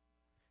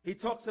 He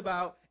talks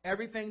about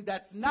everything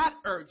that's not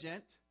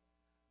urgent,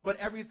 but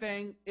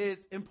everything is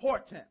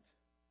important.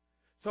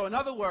 So in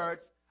other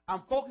words,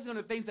 I'm focusing on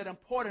the things that are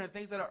important and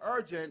things that are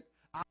urgent.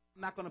 I'm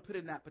not going to put it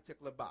in that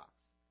particular box.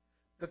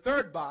 The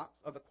third box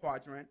of the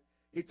quadrant,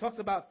 he talks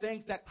about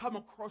things that come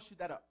across you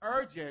that are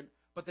urgent,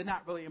 but they're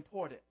not really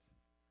important.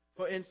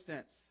 For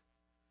instance,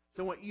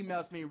 someone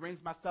emails me, rings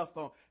my cell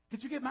phone.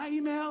 Did you get my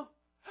email?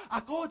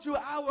 I called you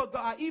an hour ago.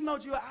 I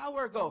emailed you an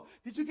hour ago.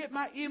 Did you get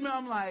my email?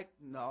 I'm like,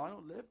 no, I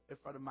don't live in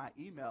front of my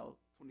email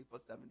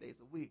 24/7 days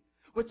a week.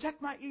 Well,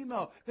 check my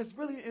email because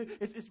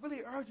it's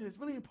really urgent. It's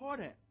really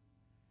important.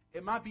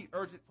 It might be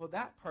urgent for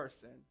that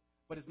person,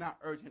 but it's not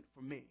urgent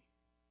for me.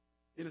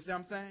 You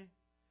understand what I'm saying?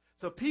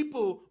 So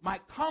people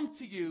might come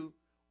to you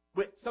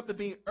with something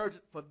being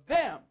urgent for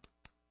them,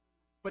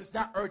 but it's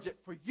not urgent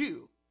for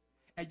you.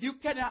 And you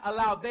cannot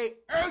allow their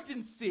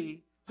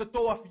urgency to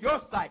throw off your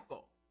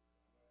cycle.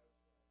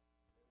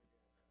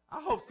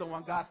 I hope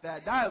someone got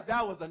that.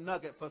 That was a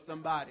nugget for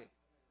somebody.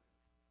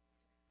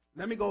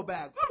 Let me go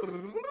back.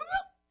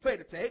 Play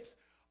the tapes.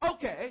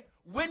 Okay,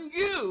 when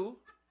you,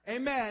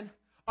 amen,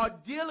 are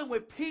dealing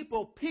with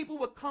people, people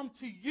will come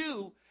to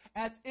you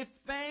as if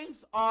things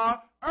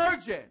are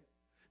urgent.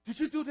 Did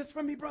you do this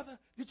for me, brother?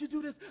 Did you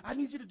do this? I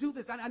need you to do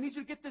this. I need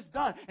you to get this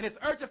done. And it's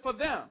urgent for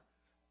them.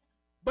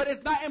 But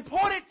it's not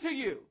important to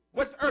you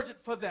what's urgent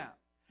for them.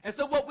 And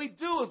so what we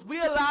do is we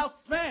allow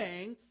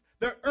things,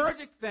 the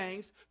urgent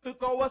things, to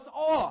throw us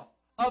off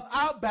of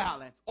our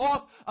balance,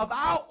 off of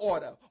our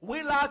order. We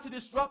allow it to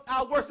disrupt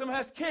our work. Someone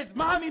has kids.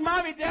 Mommy,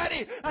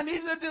 daddy, I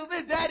need you to do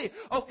this, daddy.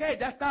 Okay,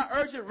 that's not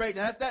urgent right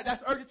now.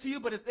 That's urgent to you,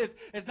 but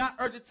it's not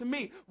urgent to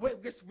me.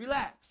 Just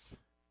relax.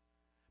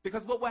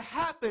 Because what will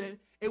happen,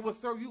 it will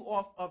throw you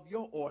off of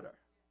your order.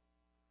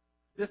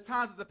 There's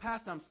times as a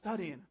pastor I'm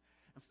studying.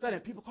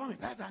 People call me,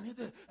 Pastor, I need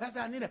this. Pastor,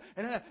 I need it.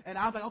 And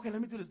I was like, okay,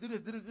 let me do this.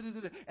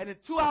 And then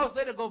 2 hours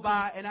later go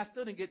by, and I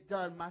still didn't get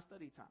done my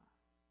study time.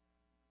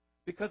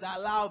 Because I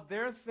allowed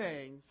their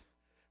things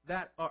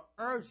that are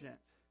urgent,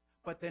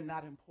 but they're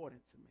not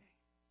important to me.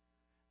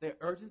 They're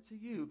urgent to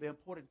you. They're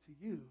important to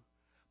you,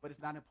 but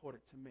it's not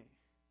important to me.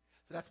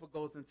 So that's what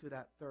goes into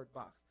that third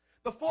box.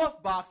 The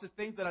fourth box is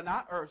things that are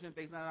not urgent,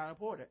 things that are not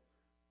important.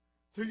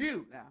 To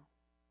you now.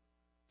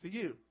 To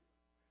you.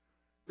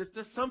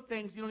 There's some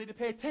things you don't need to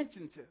pay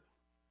attention to.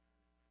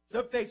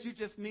 Some things you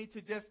just need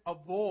to just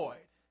avoid.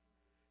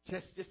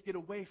 Just get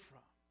away from.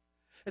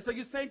 And so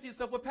you're saying to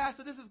yourself, well,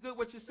 Pastor, this is good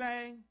what you're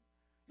saying.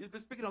 You've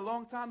been speaking a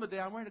long time today.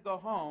 I'm ready to go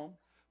home.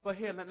 But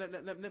here, let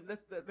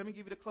me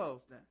give you the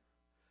close then.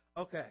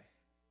 Okay.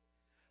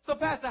 So,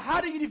 Pastor,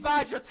 how do you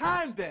divide your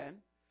time then?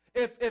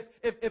 If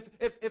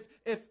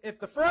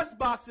the first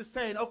box is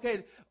saying,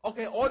 okay,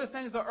 all the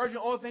things are urgent,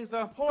 all the things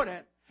are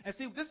important. And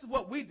see, this is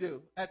what we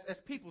do as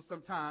people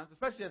sometimes,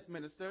 especially as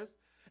ministers.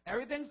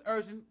 Everything's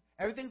urgent,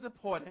 everything's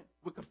important.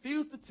 We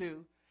confuse the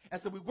two.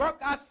 And so we work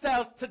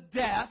ourselves to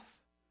death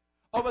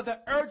over the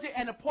urgent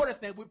and important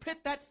thing. We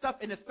put that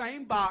stuff in the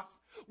same box.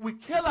 We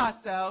kill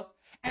ourselves.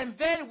 And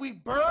then we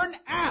burn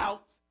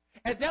out.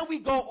 And then we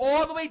go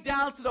all the way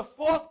down to the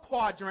fourth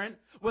quadrant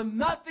where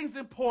nothing's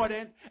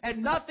important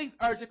and nothing's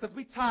urgent because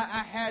we tired.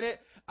 I had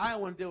it. I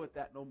don't want to deal with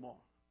that no more.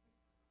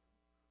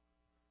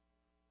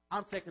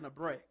 I'm taking a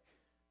break.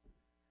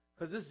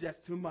 Because this is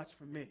just too much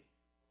for me.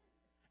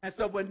 And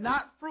so we're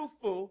not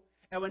fruitful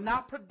and we're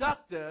not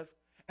productive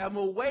and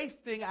we're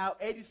wasting our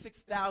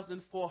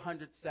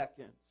 86,400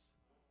 seconds.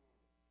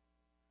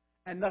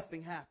 And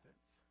nothing happens.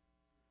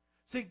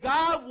 See,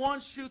 God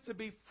wants you to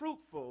be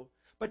fruitful,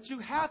 but you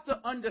have to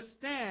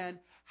understand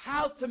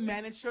how to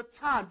manage your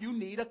time. You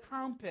need a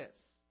compass.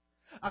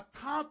 A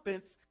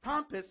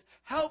compass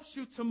helps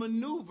you to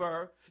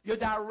maneuver your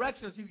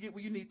directions you get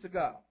where you need to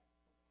go.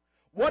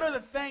 What are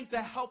the things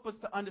that help us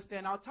to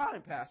understand our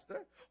time,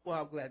 Pastor? Well,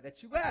 I'm glad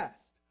that you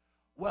asked.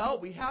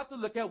 Well, we have to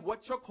look at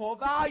what your core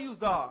values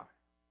are.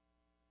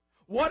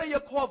 What are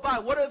your core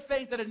values? What are the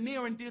things that are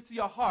near and dear to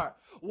your heart?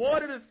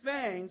 What are the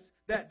things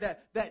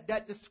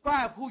that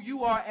describe who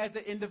you are as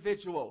an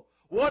individual?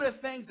 What are the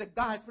things that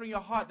God has put in your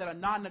heart that are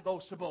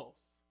non-negotiables?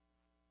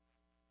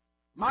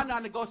 My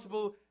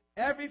non-negotiable,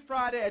 every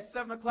Friday at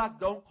 7 o'clock,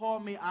 don't call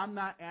me. I'm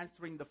not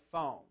answering the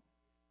phone.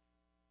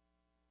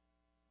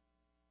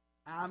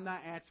 I'm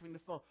not answering the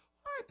phone.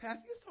 All right,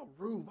 Pastor, you're so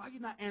rude. Why are you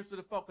not answering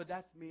the phone? Because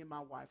that's me and my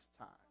wife's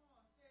time.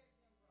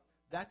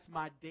 That's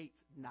my date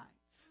night.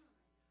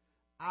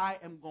 I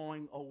am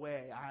going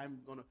away. I'm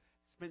going to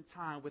spend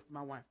time with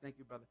my wife. Thank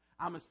you, brother.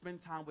 I'm going to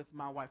spend time with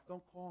my wife.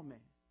 Don't call me.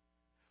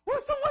 Well,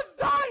 someone's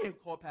dying.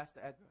 Call Pastor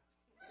Edgar.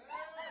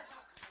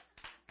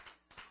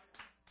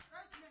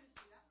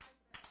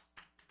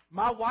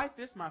 My wife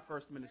is my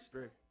first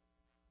ministry.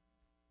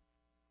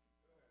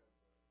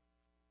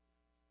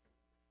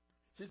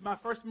 She's my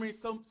first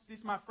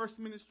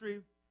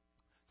ministry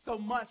so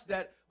much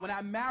that when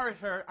I married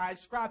her, I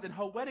inscribed in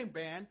her wedding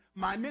band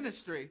my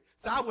ministry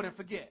so I wouldn't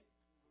forget.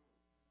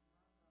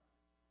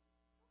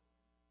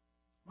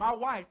 My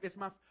wife is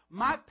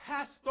my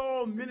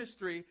pastoral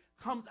ministry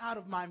comes out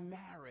of my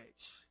marriage.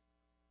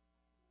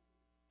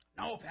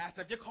 No,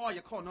 Pastor, if you call,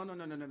 you call. No.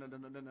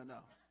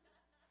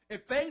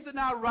 If things are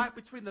not right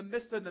between the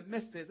Mr. and the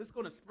Mrs., it's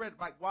going to spread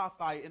like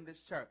wildfire in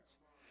this church.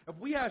 If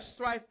we have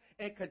strife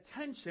and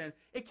contention,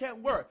 it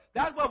can't work.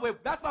 That's why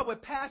when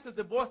pastors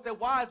divorce their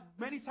wives,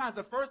 many times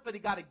the first lady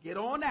got to get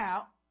on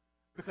out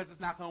because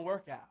it's not going to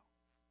work out.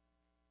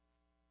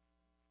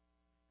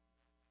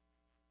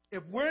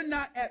 If we're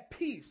not at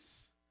peace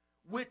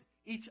with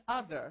each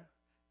other,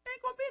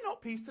 ain't going to be no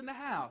peace in the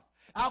house.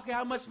 I don't care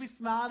how much we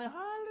smile and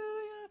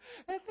hallelujah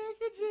and thank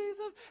you,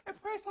 Jesus,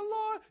 and praise the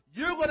Lord.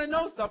 You're going to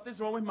know something's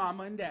wrong with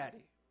mama and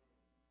daddy.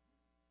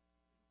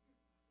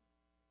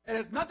 And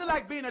it's nothing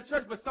like being in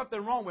church with something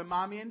wrong with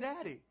mommy and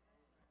daddy.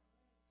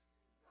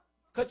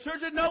 Because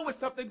children know there's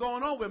something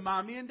going on with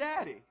mommy and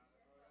daddy.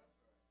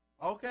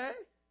 Okay?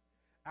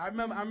 I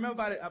remember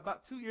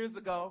about 2 years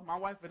ago, my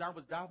wife and I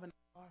was driving in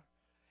the car.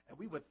 And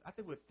I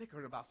think we were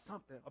thickering about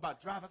something, about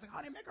driving. I was like,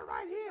 honey, make a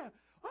right here.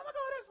 Oh my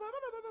God, that's right.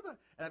 Blah, blah, blah.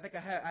 And I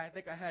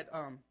think I had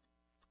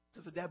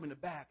Sister Deb in the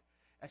back.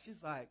 And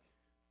she's like,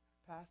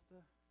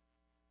 Pastor.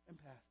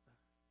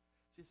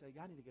 She said,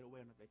 y'all need to get away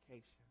on a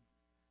vacation.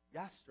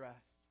 Y'all stressed.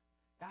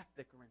 Y'all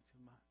thickering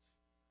too much.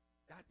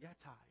 Y'all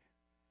tired.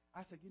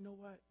 I said, you know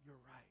what?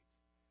 You're right.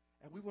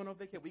 And we went on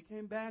vacation. We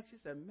came back. She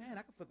said, man,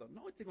 I can feel the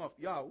anointing off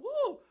y'all.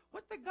 Woo!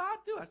 What did God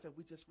do? I said,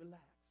 we just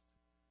relaxed.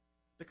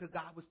 Because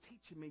God was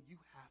teaching me you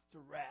have to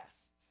rest.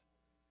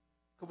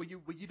 Because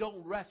when you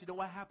don't rest, you know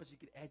what happens? You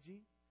get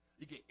edgy.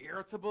 You get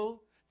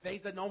irritable.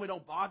 Things that normally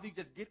don't bother you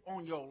just get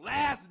on your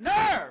last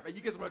nerve. And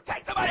you just want to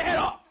take somebody's head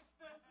off.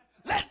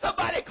 Let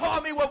somebody call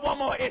me with one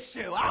more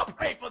issue. I'll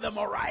pray for them,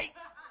 all right?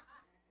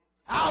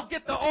 I'll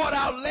get the order.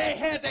 I'll lay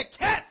hands and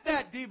cast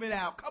that demon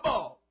out. Come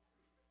on.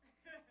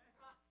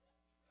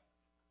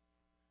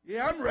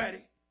 Yeah, I'm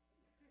ready.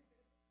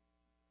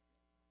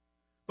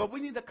 But we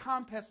need a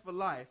compass for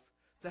life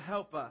to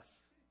help us.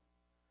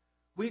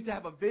 We need to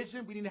have a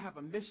vision. We need to have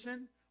a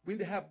mission. We need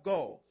to have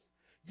goals.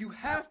 You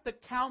have to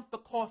count the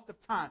cost of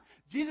time.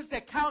 Jesus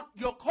said, count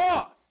your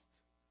cost.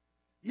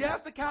 You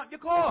have to count your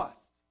cost.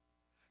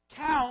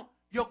 Count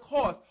your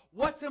cost.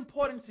 What's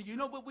important to you? You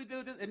know what we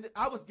do? And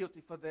I was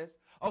guilty for this.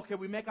 Okay,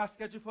 we make our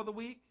schedule for the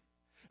week.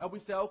 And we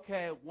say,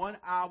 okay, 1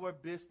 hour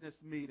business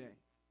meeting.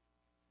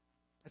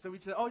 And so we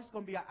say, oh, it's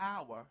going to be an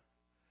hour.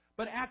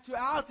 But in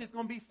actuality, it's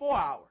going to be 4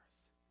 hours.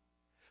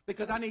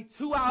 Because I need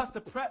 2 hours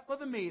to prep for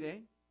the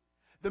meeting.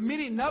 The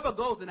meeting never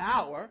goes an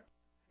hour.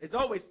 It's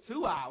always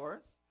 2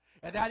 hours.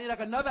 And then I need like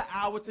another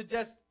hour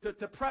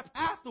to prep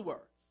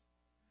afterwards.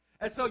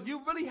 And so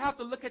you really have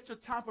to look at your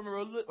time from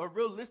a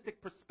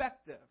realistic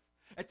perspective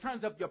in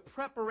terms of your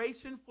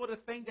preparation for the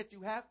thing that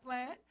you have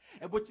planned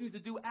and what you need to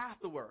do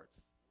afterwards,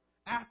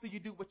 after you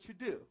do what you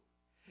do.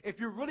 If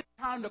you're really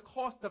counting the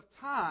cost of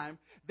time,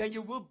 then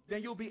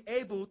you'll be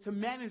able to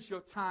manage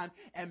your time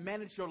and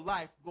manage your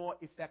life more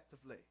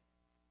effectively.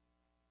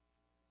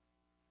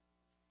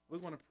 We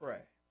want to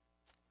pray.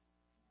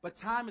 But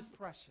time is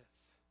precious.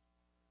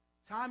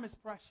 Time is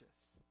precious.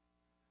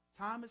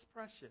 Time is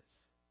precious.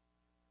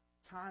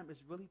 Time is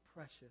really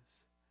precious.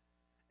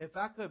 If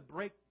I could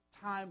break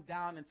time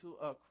down into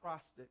a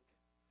acrostic,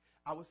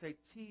 I would say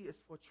T is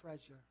for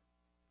treasure.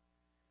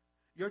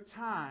 Your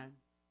time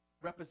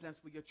represents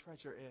where your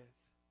treasure is.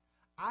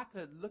 I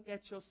could look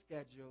at your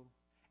schedule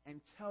and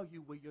tell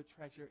you where your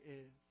treasure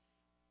is.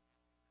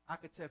 I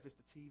could tell if it's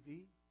the TV,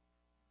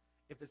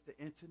 if it's the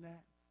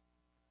internet,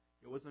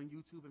 it was on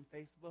YouTube and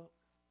Facebook.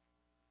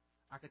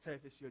 I can tell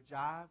if it's your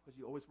job because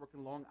you're always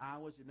working long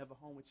hours, you're never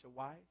home with your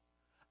wife.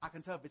 I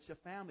can tell if it's your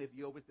family, if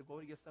you're always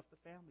devoting yourself to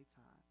family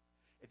time.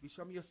 If you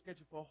show me your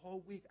schedule for a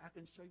whole week, I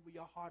can show you where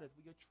your heart is,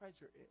 where your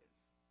treasure is.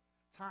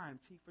 Time,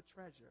 T for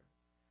treasure.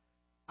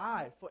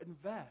 I, for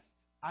invest.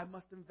 I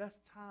must invest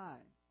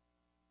time.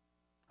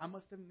 I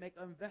must make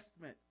an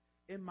investment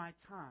in my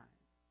time.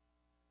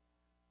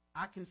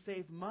 I can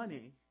save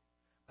money,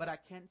 but I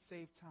can't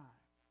save time.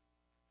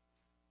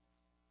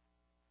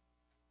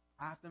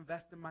 I have to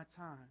invest in my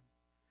time.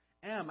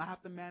 I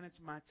have to manage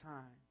my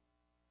time.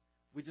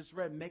 We just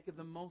read, making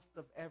the most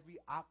of every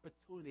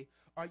opportunity.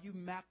 Are you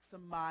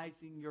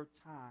maximizing your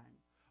time?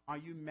 Are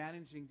you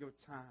managing your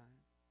time?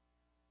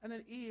 And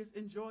then E is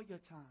enjoy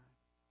your time.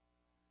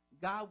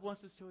 God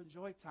wants us to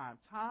enjoy time.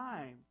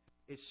 Time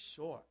is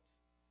short.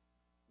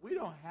 We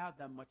don't have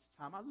that much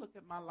time. I look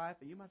at my life,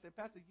 and you might say,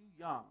 Pastor, you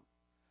young.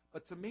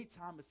 But to me,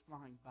 time is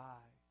flying by.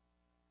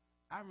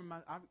 I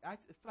remember, I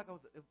feel like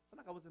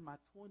I was in my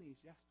 20s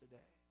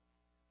yesterday.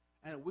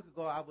 And a week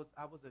ago, I was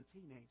a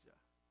teenager.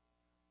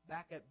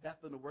 Back at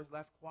Bethel, the Words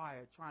Life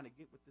Choir, trying to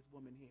get with this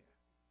woman here.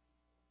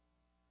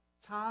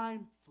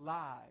 Time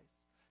flies.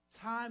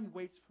 Time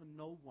waits for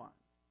no one.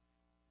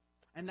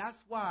 And that's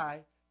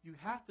why you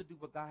have to do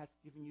what God has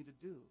given you to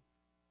do.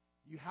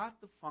 You have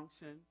to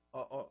function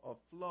or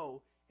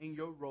flow in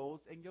your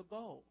roles and your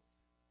goals.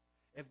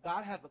 If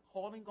God has a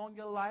calling on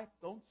your life,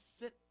 don't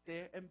sit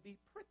there and be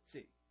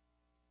pretty.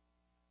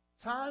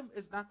 Time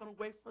is not going to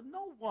wait for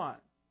no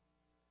one.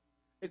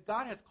 If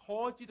God has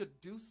called you to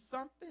do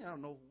something, I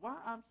don't know why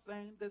I'm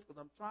saying this because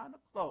I'm trying to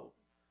close.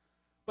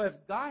 But if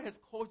God has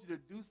called you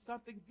to do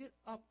something, get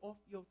up off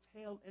your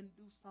tail and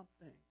do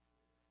something.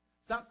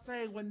 Stop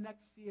saying, well,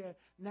 next year,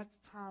 next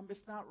time, it's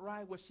not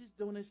right. What she's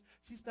doing is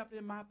she's stepping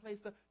in my place.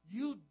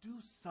 You do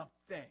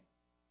something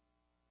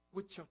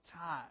with your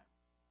time.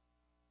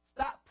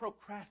 Stop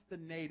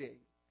procrastinating.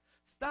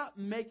 Stop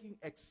making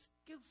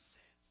excuses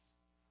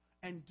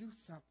and do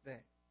something.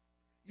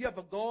 You have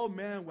a goal,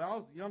 man. When I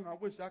was young, I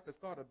wish I could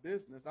start a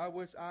business. I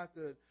wish I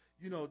could,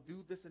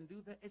 do this and do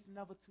that. It's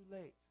never too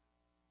late.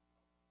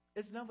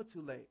 It's never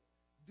too late.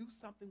 Do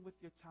something with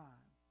your time.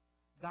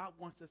 God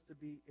wants us to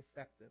be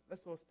effective.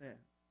 Let's all stand.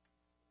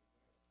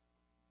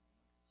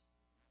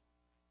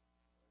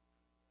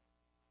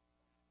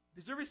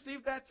 Did you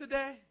receive that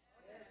today?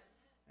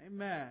 Yes.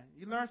 Amen.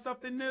 You learned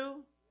something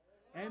new?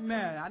 Yes.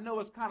 Amen. I know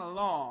it's kind of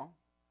long,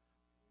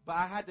 but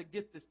I had to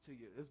get this to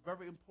you. It's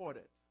very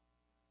important.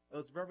 It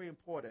was very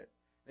important.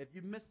 If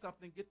you missed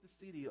something, get the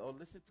CD or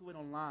listen to it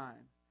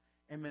online.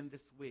 Amen.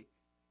 This week.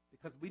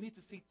 Because we need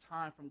to see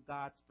time from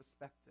God's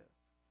perspective.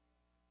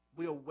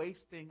 We are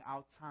wasting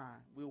our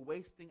time. We're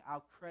wasting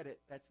our credit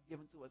that's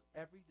given to us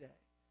every day.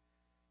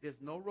 There's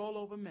no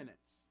rollover minutes.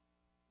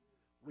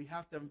 We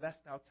have to invest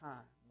our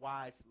time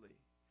wisely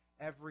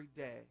every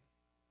day.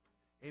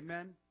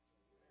 Amen?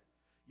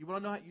 You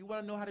want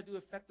to know how to do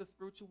effective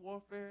spiritual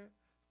warfare?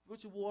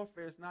 Spiritual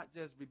warfare is not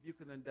just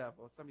rebuking the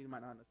devil. Some of you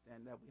might not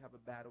understand that. We have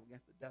a battle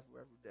against the devil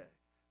every day.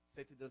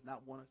 Satan does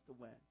not want us to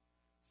win.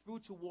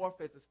 Spiritual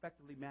warfare is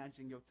effectively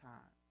managing your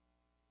time.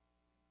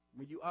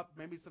 When you up,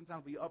 maybe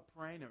sometimes when you're up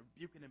praying and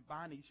rebuking and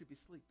binding, you should be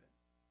sleeping.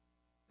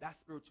 That's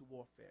spiritual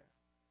warfare.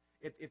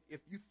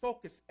 If you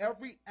focus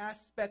every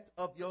aspect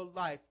of your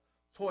life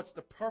towards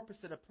the purpose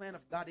and the plan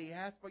of God He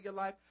has for your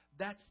life,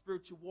 that's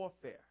spiritual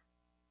warfare.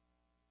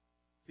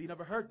 So you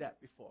never heard that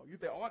before. You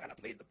think, I got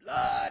to plead the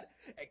blood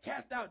and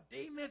cast out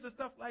demons and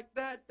stuff like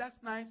that. That's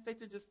nice.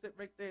 Satan just sit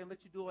right there and let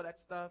you do all that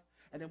stuff.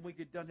 And then when you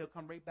get done, he'll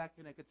come right back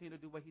in and continue to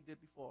do what he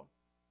did before.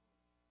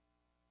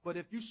 But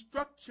if you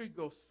structure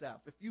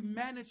yourself, if you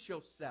manage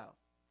yourself,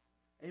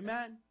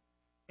 amen,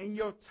 in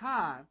your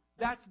time,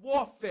 that's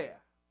warfare.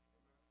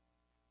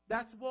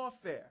 That's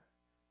warfare.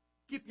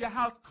 Keep your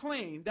house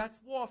clean, that's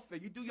warfare.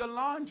 You do your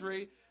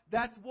laundry,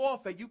 that's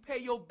warfare. You pay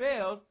your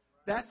bills,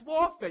 that's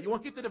warfare. You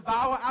want to get the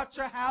devourer out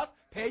your house,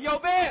 pay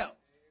your bills.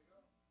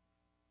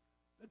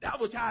 The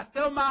devil trying to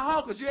steal my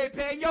home because you ain't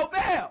paying your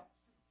bills.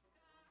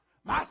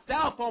 My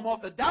cell phone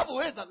off, the devil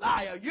is a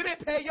liar. You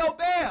didn't pay your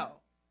bill.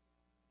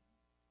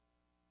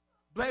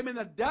 Blaming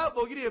the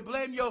devil, you didn't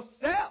blame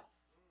yourself.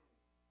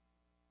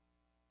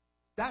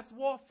 That's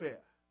warfare.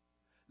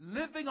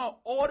 Living an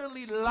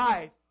orderly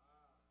life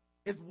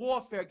is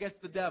warfare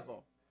against the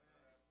devil.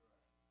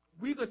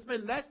 We could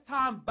spend less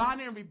time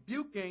binding and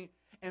rebuking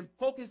and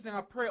focusing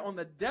our prayer on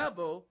the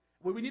devil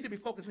when we need to be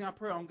focusing our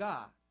prayer on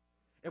God.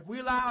 If we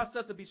allow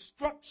ourselves to be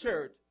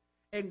structured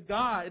in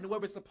God in the way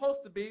we're supposed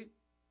to be,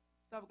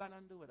 the devil got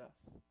nothing to do with us.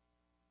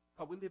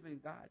 Because we live in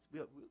God's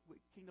we're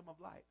kingdom of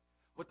light.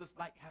 What does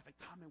light have in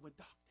common with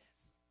darkness?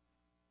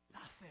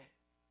 Nothing.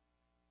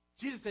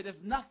 Jesus said,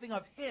 there's nothing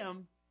of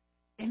him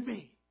in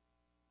me.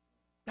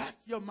 That's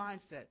your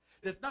mindset.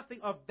 There's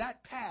nothing of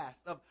that past,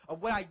 of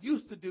what I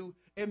used to do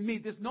in me.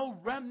 There's no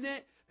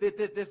remnant.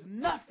 There's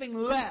nothing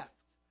left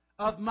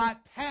of my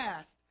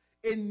past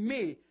in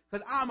me.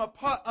 Because I'm a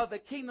part of the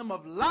kingdom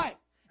of light.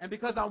 And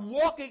because I'm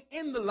walking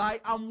in the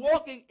light, I'm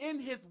walking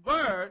in his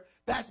word,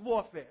 that's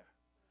warfare.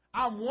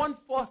 I'm one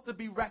force to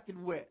be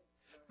reckoned with.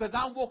 Because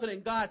I'm walking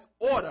in God's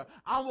order.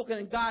 I'm walking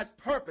in God's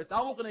purpose.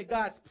 I'm walking in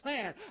God's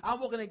plan.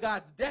 I'm walking in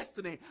God's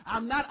destiny.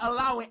 I'm not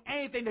allowing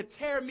anything to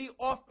tear me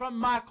off from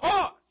my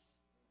course.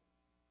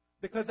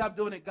 Because I'm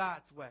doing it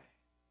God's way.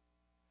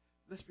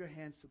 Lift your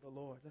hands to the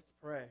Lord. Let's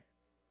pray.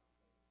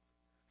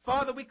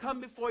 Father, we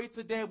come before you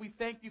today. We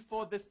thank you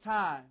for this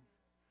time.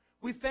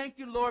 We thank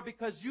you, Lord,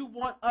 because you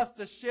want us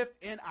to shift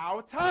in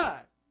our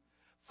time.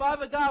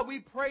 Father God, we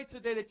pray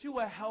today that you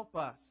will help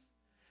us.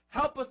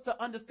 Help us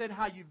to understand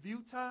how you view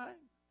time.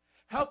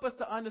 Help us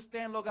to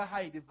understand, Lord God, how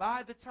you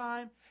divide the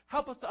time.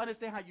 Help us to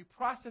understand how you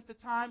process the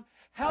time.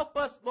 Help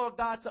us, Lord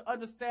God, to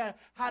understand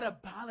how to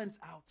balance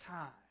our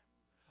time.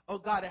 Oh,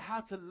 God, and how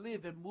to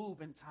live and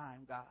move in time,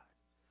 God.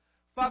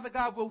 Father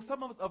God, well,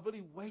 some of us are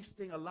really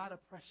wasting a lot of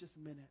precious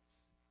minutes.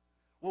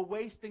 We're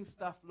wasting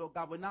stuff, Lord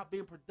God. We're not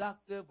being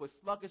productive. We're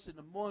sluggish in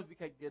the mornings. We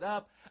can't get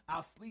up.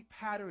 Our sleep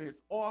pattern is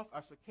off.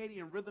 Our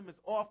circadian rhythm is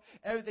off.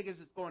 Everything is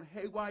just going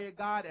haywire,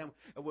 God. And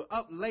we're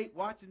up late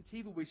watching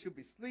TV. We should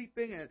be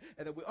sleeping. And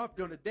then we're up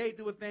during the day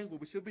doing things where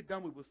we should be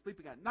done. We were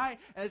sleeping at night.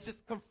 And it's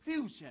just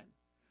confusion.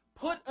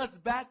 Put us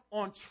back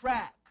on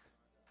track.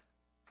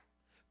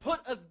 Put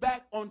us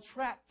back on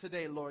track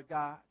today, Lord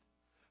God.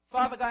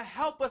 Father God,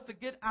 help us to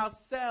get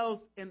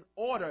ourselves in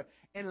order,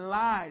 in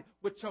line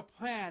with your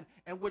plan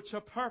and with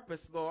your purpose,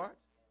 Lord.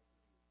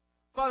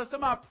 Father,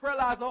 some of our prayer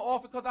lives are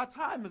off because our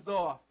time is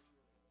off.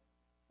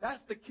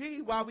 That's the key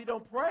why we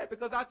don't pray,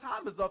 because our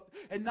time is off.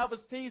 It never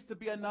seems to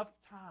be enough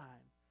time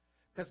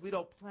because we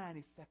don't plan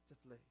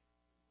effectively.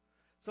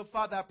 So,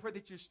 Father, I pray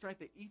that you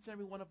strengthen each and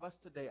every one of us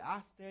today. I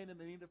stand in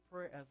the need of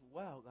prayer as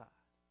well, God.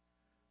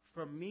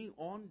 From me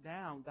on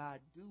down, God,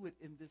 do it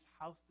in this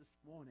house this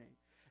morning.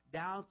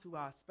 Down to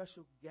our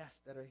special guests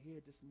that are here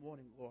this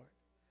morning, Lord.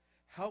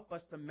 Help us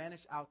to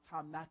manage our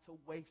time, not to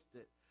waste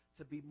it,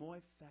 to be more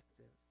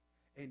effective.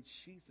 In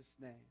Jesus'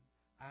 name,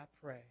 I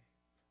pray.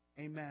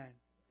 Amen.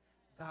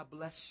 God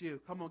bless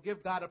you. Come on,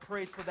 give God a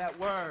praise for that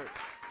word.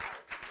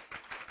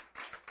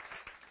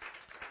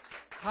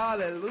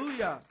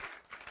 Hallelujah.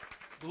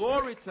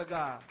 Glory to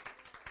God.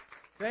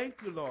 Thank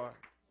you, Lord.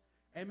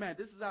 Amen.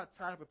 This is our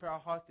time to prepare our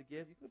hearts to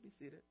give. You could be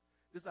seated.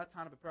 This is our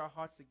time to prepare our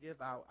hearts to give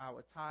our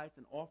tithes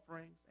and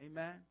offerings.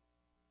 Amen.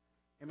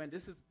 Amen.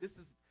 This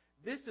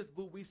is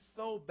where we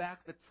sow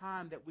back the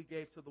time that we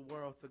gave to the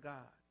world to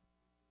God.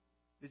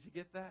 Did you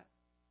get that?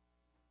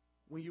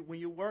 When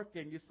you're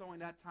working, you're sowing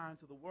that time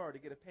to the world to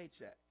get a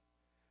paycheck.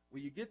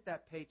 When you get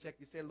that paycheck,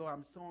 you say, Lord,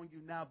 I'm sowing you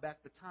now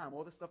back the time.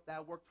 All the stuff that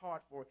I worked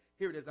hard for,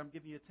 here it is. I'm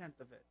giving you a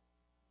tenth of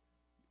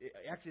it.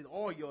 Actually, it's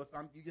all yours.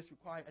 You just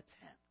require a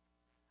tenth.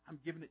 I'm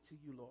giving it to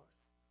you, Lord.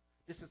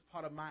 This is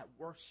part of my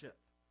worship.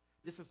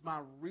 This is my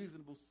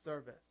reasonable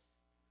service.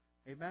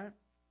 Amen.